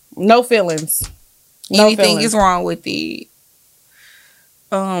 no feelings. Anything is wrong with it.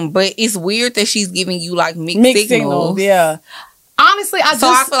 But it's weird that she's giving you like mixed signals. Yeah. Honestly, I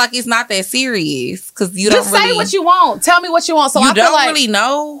feel like it's not that serious because you just don't really say what you want. Tell me what you want. So I don't really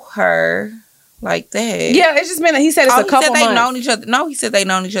know her like that. Yeah, it's just been. He said it's a couple months. Known each other. No, he said they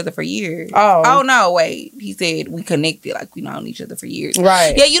known each other for years. Oh no, wait. He said we connected like we known each other for years.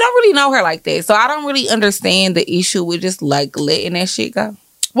 Right. Yeah, you don't really know her like that, so I don't really understand the issue with just like letting that shit go.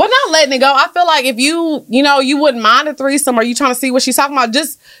 Well, not letting it go. I feel like if you wouldn't mind a threesome or you trying to see what she's talking about,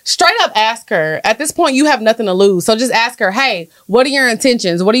 just straight up ask her. At this point, you have nothing to lose. So just ask her, hey, what are your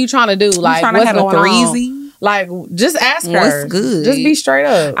intentions? What are you trying to do? Like, what's going on? Like, just ask her. What's good? Just be straight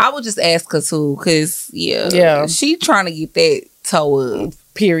up. I would just ask her too, because, yeah. She trying to get that toe up.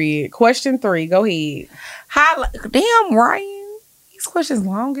 Period. Question 3. Go ahead. Damn, Ryan. These questions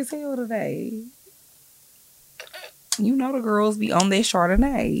long as hell today. You know the girls be on that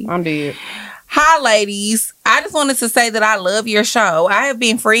Chardonnay. I'm dead. Hi, ladies. I just wanted to say that I love your show. I have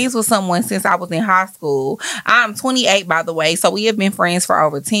been friends with someone since I was in high school. I'm 28, by the way, so we have been friends for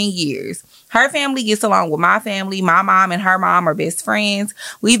over 10 years. Her family gets along with my family. My mom and her mom are best friends.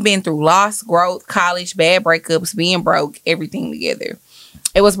 We've been through loss, growth, college, bad breakups, being broke, everything together.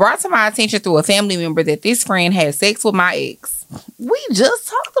 It was brought to my attention through a family member that this friend had sex with my ex. We just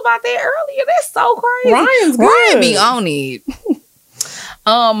talked about that earlier. That's so crazy. Ryan be on it.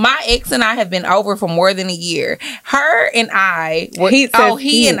 My ex and I have been over for more than a year. Her and I were,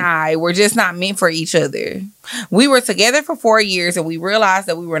 he and I were just not meant for each other. We were together for 4 years and we realized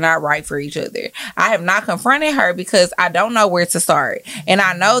that we were not right for each other. I have not confronted her because I don't know where to start. And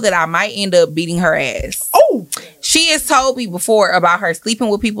I know that I might end up beating her ass. Oh! She has told me before about her sleeping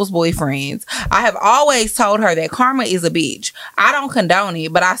with people's boyfriends. I have always told her that karma is a bitch. I don't condone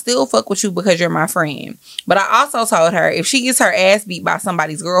it, but I still fuck with you because you're my friend. But I also told her if she gets her ass beat by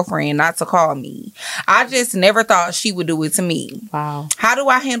somebody's girlfriend, not to call me. I just never thought she would do it to me. Wow. How do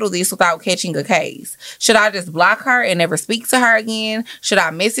I handle this without catching a case? Should I just block her and never speak to her again? Should I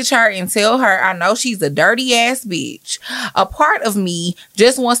message her and tell her I know she's a dirty ass bitch? A part of me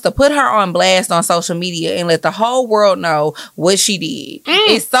just wants to put her on blast on social media and let the whole world know what she did.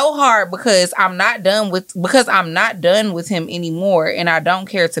 It's so hard because I'm not done with him anymore and I don't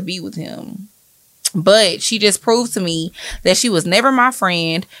care to be with him. But she just proved to me that she was never my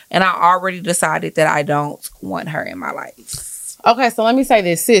friend and I already decided that I don't want her in my life. Okay, so let me say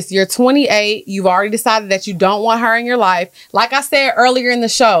this, sis. You're 28. You've already decided that you don't want her in your life. Like I said earlier in the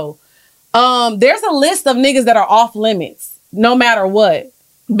show, there's a list of niggas that are off limits, no matter what.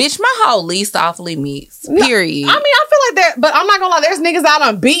 Bitch, my whole list off limits. Period. No, I mean, I feel like that, but I'm not gonna lie. There's niggas I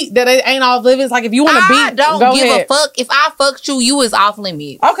done beat that ain't off limits. Like if you want to beat, I don't give a fuck. If I fucked you, you is off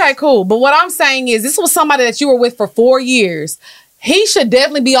limits. Okay, cool. But what I'm saying is, this was somebody that you were with for 4 years. He should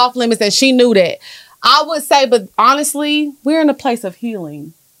definitely be off limits, and she knew that. I would say, but honestly, we're in a place of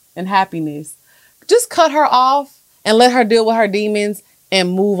healing and happiness. Just cut her off and let her deal with her demons and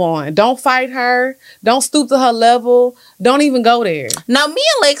move on. Don't fight her. Don't stoop to her level. Don't even go there. Now, me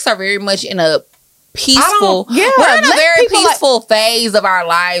and Lex are very much in a peaceful, we're in a very peaceful phase of our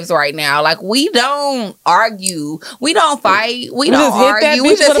lives right now. Like, we don't argue. We don't fight. We don't argue.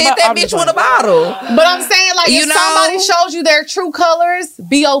 We just hit that bitch with a bottle. But I'm saying, like, if somebody shows you their true colors,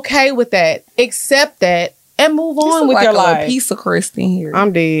 be okay with that. Accept that and move on with your life. A piece of crust in here.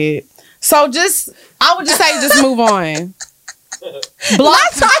 I'm dead. So I would just say, just move on. Block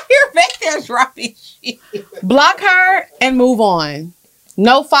her. You're back there dropping shit. Block her and move on.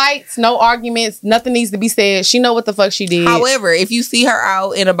 No fights, no arguments, nothing needs to be said. She know what the fuck she did. However, if you see her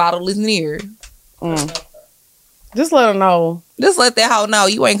out and a bottle is near, just let her know. Just let that hoe know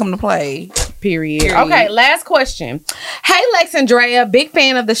you ain't come to play. Period. Okay, last question. Hey, Lex and Drea, big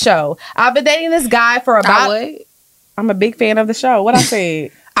fan of the show. I've been dating this guy for about... I'm a big fan of the show. What I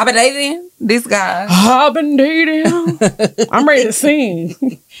said? I've been dating this guy. I've been dating him. I'm ready to sing.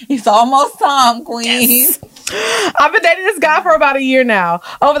 It's almost time, queen. Yes. I've been dating this guy for about a year now.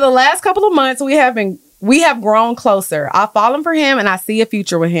 Over the last couple of months, we have grown closer. I've fallen for him and I see a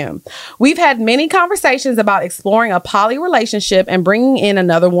future with him. We've had many conversations about exploring a poly relationship and bringing in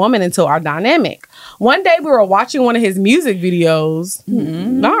another woman into our dynamic. One day we were watching one of his music videos.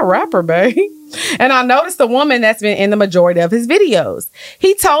 Not a rapper, babe. And I noticed a woman that's been in the majority of his videos.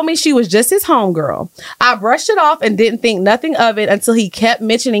 He told me she was just his homegirl. I brushed it off and didn't think nothing of it until he kept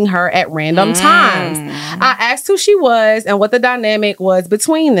mentioning her at random times. I asked who she was and what the dynamic was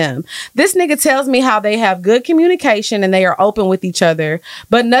between them. This nigga tells me how they have good communication and they are open with each other,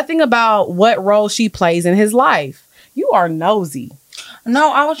 but nothing about what role she plays in his life. You are nosy.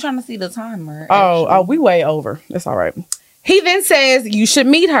 No, I was trying to see the timer. Oh, we way over. That's all right. He then says, you should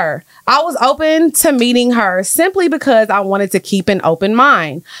meet her. I was open to meeting her simply because I wanted to keep an open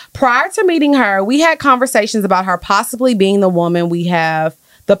mind. Prior to meeting her, we had conversations about her possibly being the woman we have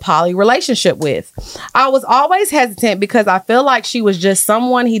the poly relationship with. I was always hesitant because I feel like she was just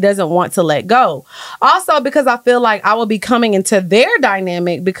someone he doesn't want to let go. Also because I feel like I will be coming into their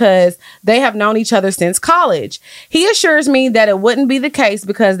dynamic because they have known each other since college. He assures me that it wouldn't be the case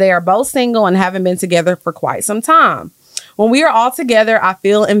because they are both single and haven't been together for quite some time. When we are all together, I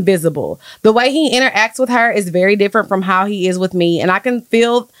feel invisible. The way he interacts with her is very different from how he is with me, and I can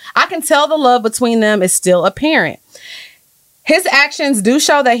tell the love between them is still apparent. His actions do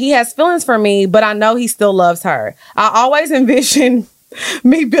show that he has feelings for me, but I know he still loves her. I always envision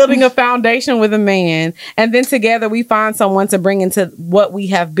me building a foundation with a man, and then together we find someone to bring into what we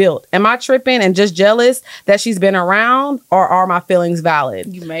have built. Am I tripping and just jealous that she's been around, or are my feelings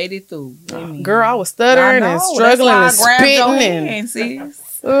valid? You made it through. Girl, I was stuttering and struggling and spitting.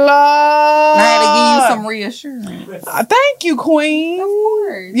 Lord. I had to give you some reassurance. Thank you, Queen. Of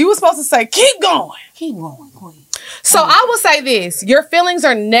course. You were supposed to say, keep going. Keep going, Queen. So I will say this. Your feelings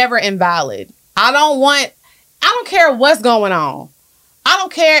are never invalid. I don't care what's going on. I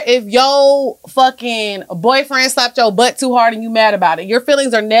don't care if your fucking boyfriend slapped your butt too hard and you mad about it. Your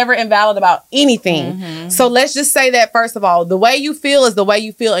feelings are never invalid about anything. Mm-hmm. So let's just say that first of all, the way you feel is the way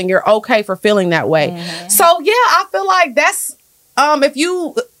you feel and you're okay for feeling that way. Mm-hmm. So yeah, I feel like that's,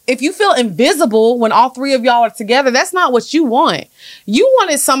 if you feel invisible when all three of y'all are together, that's not what you want. You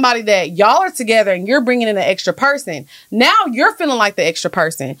wanted somebody that y'all are together and you're bringing in an extra person. Now you're feeling like the extra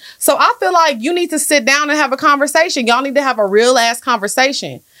person. So I feel like you need to sit down and have a conversation. Y'all need to have a real ass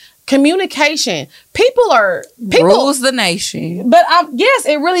conversation. Communication. People rules the nation. But yes,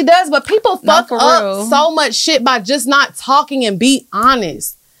 it really does. But people fuck up so much shit by just not talking and be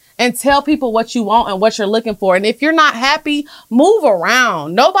honest. And tell people what you want and what you're looking for. And if you're not happy, move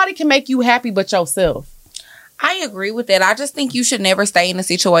around. Nobody can make you happy but yourself. I agree with that. I just think you should never stay in a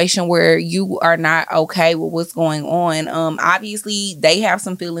situation where you are not okay with what's going on. Obviously, they have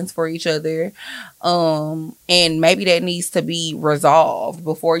some feelings for each other. And maybe that needs to be resolved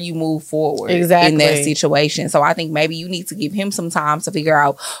before you move forward in that situation. So I think maybe you need to give him some time to figure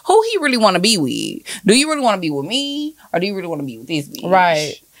out who he really want to be with. Do you really want to be with me? Or do you really want to be with this bitch?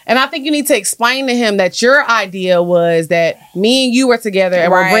 Right. And I think you need to explain to him that your idea was that me and you were together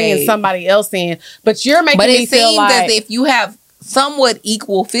and we're bringing somebody else in. But you're making me feel like... But it seems as if you have somewhat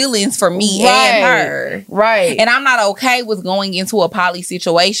equal feelings for me and her. Right. And I'm not okay with going into a poly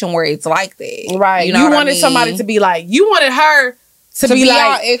situation where it's like that. Right. You wanted somebody to be like... You wanted her to be like...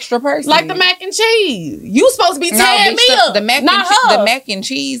 our extra person. Like the mac and cheese. You supposed to be tearing me up. The mac and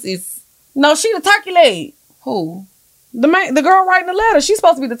cheese is... No, she the turkey leg. Who? The girl writing the letter, she's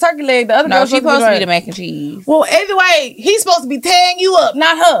supposed to be the turkey leg. The other girl, she's supposed to be the mac and cheese. Well, either way, he's supposed to be tearing you up,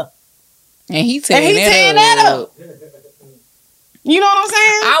 not her. And he tearing that up. You know what I'm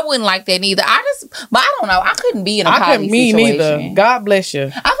saying? I wouldn't like that neither. But I don't know. I couldn't be in a poly situation. Me neither. God bless you. I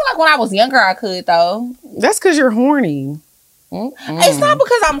feel like when I was younger, I could though. That's because you're horny. It's not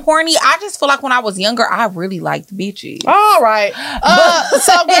because I'm horny. I just feel like when I was younger, I really liked bitches. All right.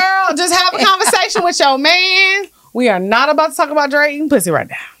 So, girl, just have a conversation with your man. We are not about to talk about Dre eating pussy right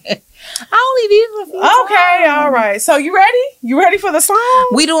now. I only did a few times. All right. So you ready? You ready for the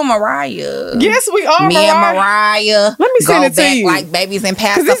song? We doing Mariah. Yes, we are. Me and Mariah. Let me send it to you. Like babies and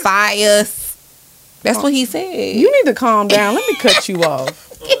pacifiers. That's what he said. You need to calm down. Let me cut you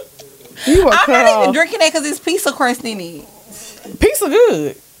off. I'm not even drinking that because it's pizza crust in it. Pizza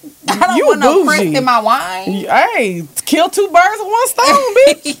good. I don't want no crust in my wine. Hey, kill two birds with one stone,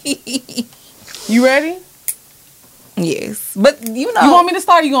 bitch. You ready? Yes, but you know. You want me to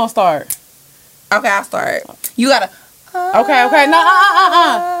start? Or you gonna start? Okay, I'll start. You gotta. Okay.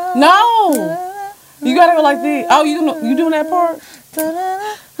 No. You gotta go like this. Oh, you doing that part?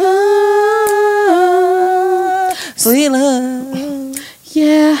 Sweet love.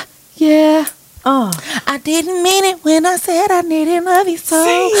 Yeah. I didn't mean it when I said I needed love you so.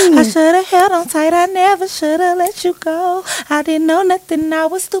 I should have held on tight. I never should have let you go. I didn't know nothing. I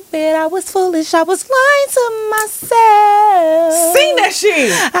was stupid. I was foolish. I was lying to myself. Sing that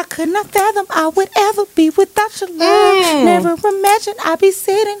shit. I could not fathom I would ever be without your love. Never imagined I'd be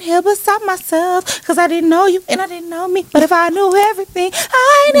sitting here beside myself. Because I didn't know you and I didn't know me. But if I knew everything,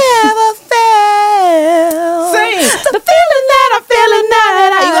 I never felt. Sing. The feeling that I'm feeling now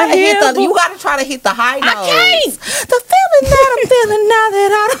that you gotta try to hit the high notes. I can't. The feeling that I'm feeling now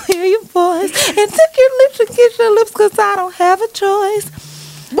that I don't hear your voice. And took your lips and kiss your lips because I don't have a choice.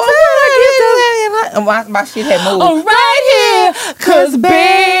 But my shit had moved. I'm right here. Cause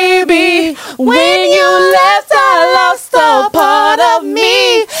baby, when you left, I lost a part of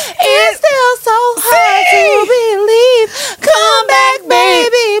me. It's still so hard to believe. Come back,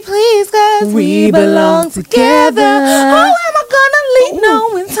 baby, please, cause we belong together. How am I gonna leave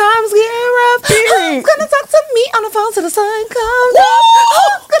when times get rough? Who's gonna talk to me on the phone till the sun comes up?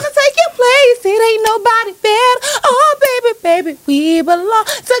 Who's gonna take your place? It ain't nobody better. Oh, baby, we belong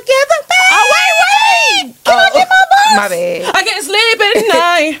together. Oh, wait. Can I get my voice? My bad. I can't sleep at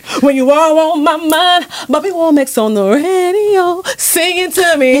night when you are on my mind. Bobby Womack's on the radio singing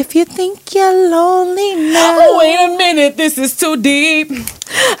to me. If you think you're lonely now. Wait a minute, this is too deep.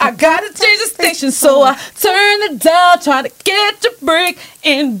 I gotta change the station, so I turn the dial, try to get your break,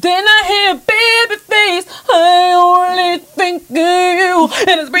 and then I hear baby face. I only think of you,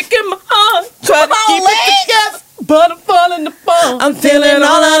 and it's breaking my heart. Try to keep it together, but I'm falling apart. I'm feeling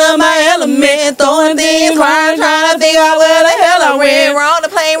all out of my element, throwing things, trying to figure out where the hell I went wrong.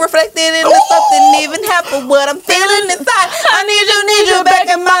 The plane reflected into something even happened. What I'm feeling inside, I need you, you back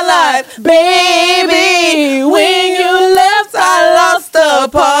in my life. Baby, when you left, I lost a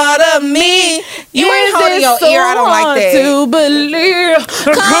part of me. You ain't holding your ear. I don't like that. To believe.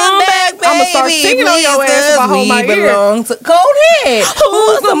 Come back, baby. I'ma start singing on your ass if I hold my ear. Go ahead.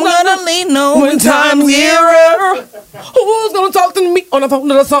 Who's I'm gonna lean on when times get rough? Who's gonna talk to me on the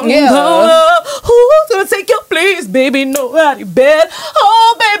phone or something? Yeah. Who's gonna take your place, baby? Nobody bet.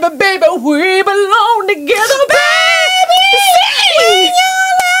 Oh, baby, baby, we belong together, baby. When you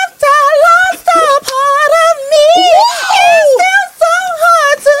left, I lost a part of me. It's still so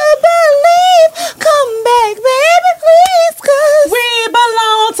hard to believe. Come back, baby, please, 'cause We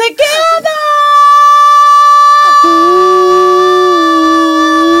belong together.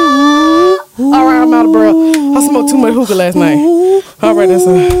 All right, I'm out of breath. I smoked too much hookah last night. All right, that's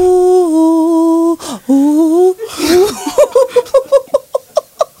it.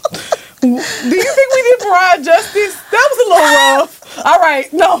 Do you think we did Mariah justice? That was a little rough. All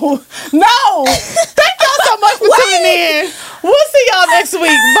right, no. Thank y'all so much for tuning in. We'll see y'all next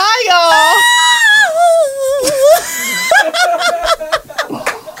week. Bye, y'all.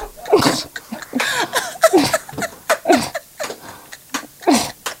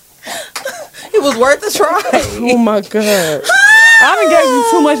 it was worth a try. Oh my God. I done gave you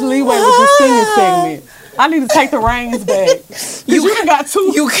too much leeway with the singing segment. I need to take the reins back. You done got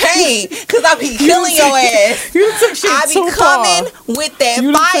too. You can't, because I be killing your ass. You took shit I too be far. coming with that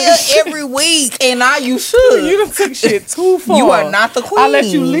You done took fire shit. every week, and now you should. You done took shit too far. You are not the queen. I let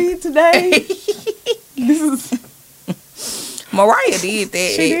you lead today. This is. Mariah did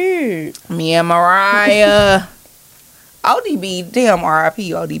that. She did. Me and Mariah. ODB, damn RIP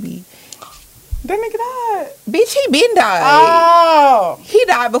ODB. That nigga died. Bitch, he been died. Oh. He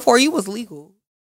died before you was legal.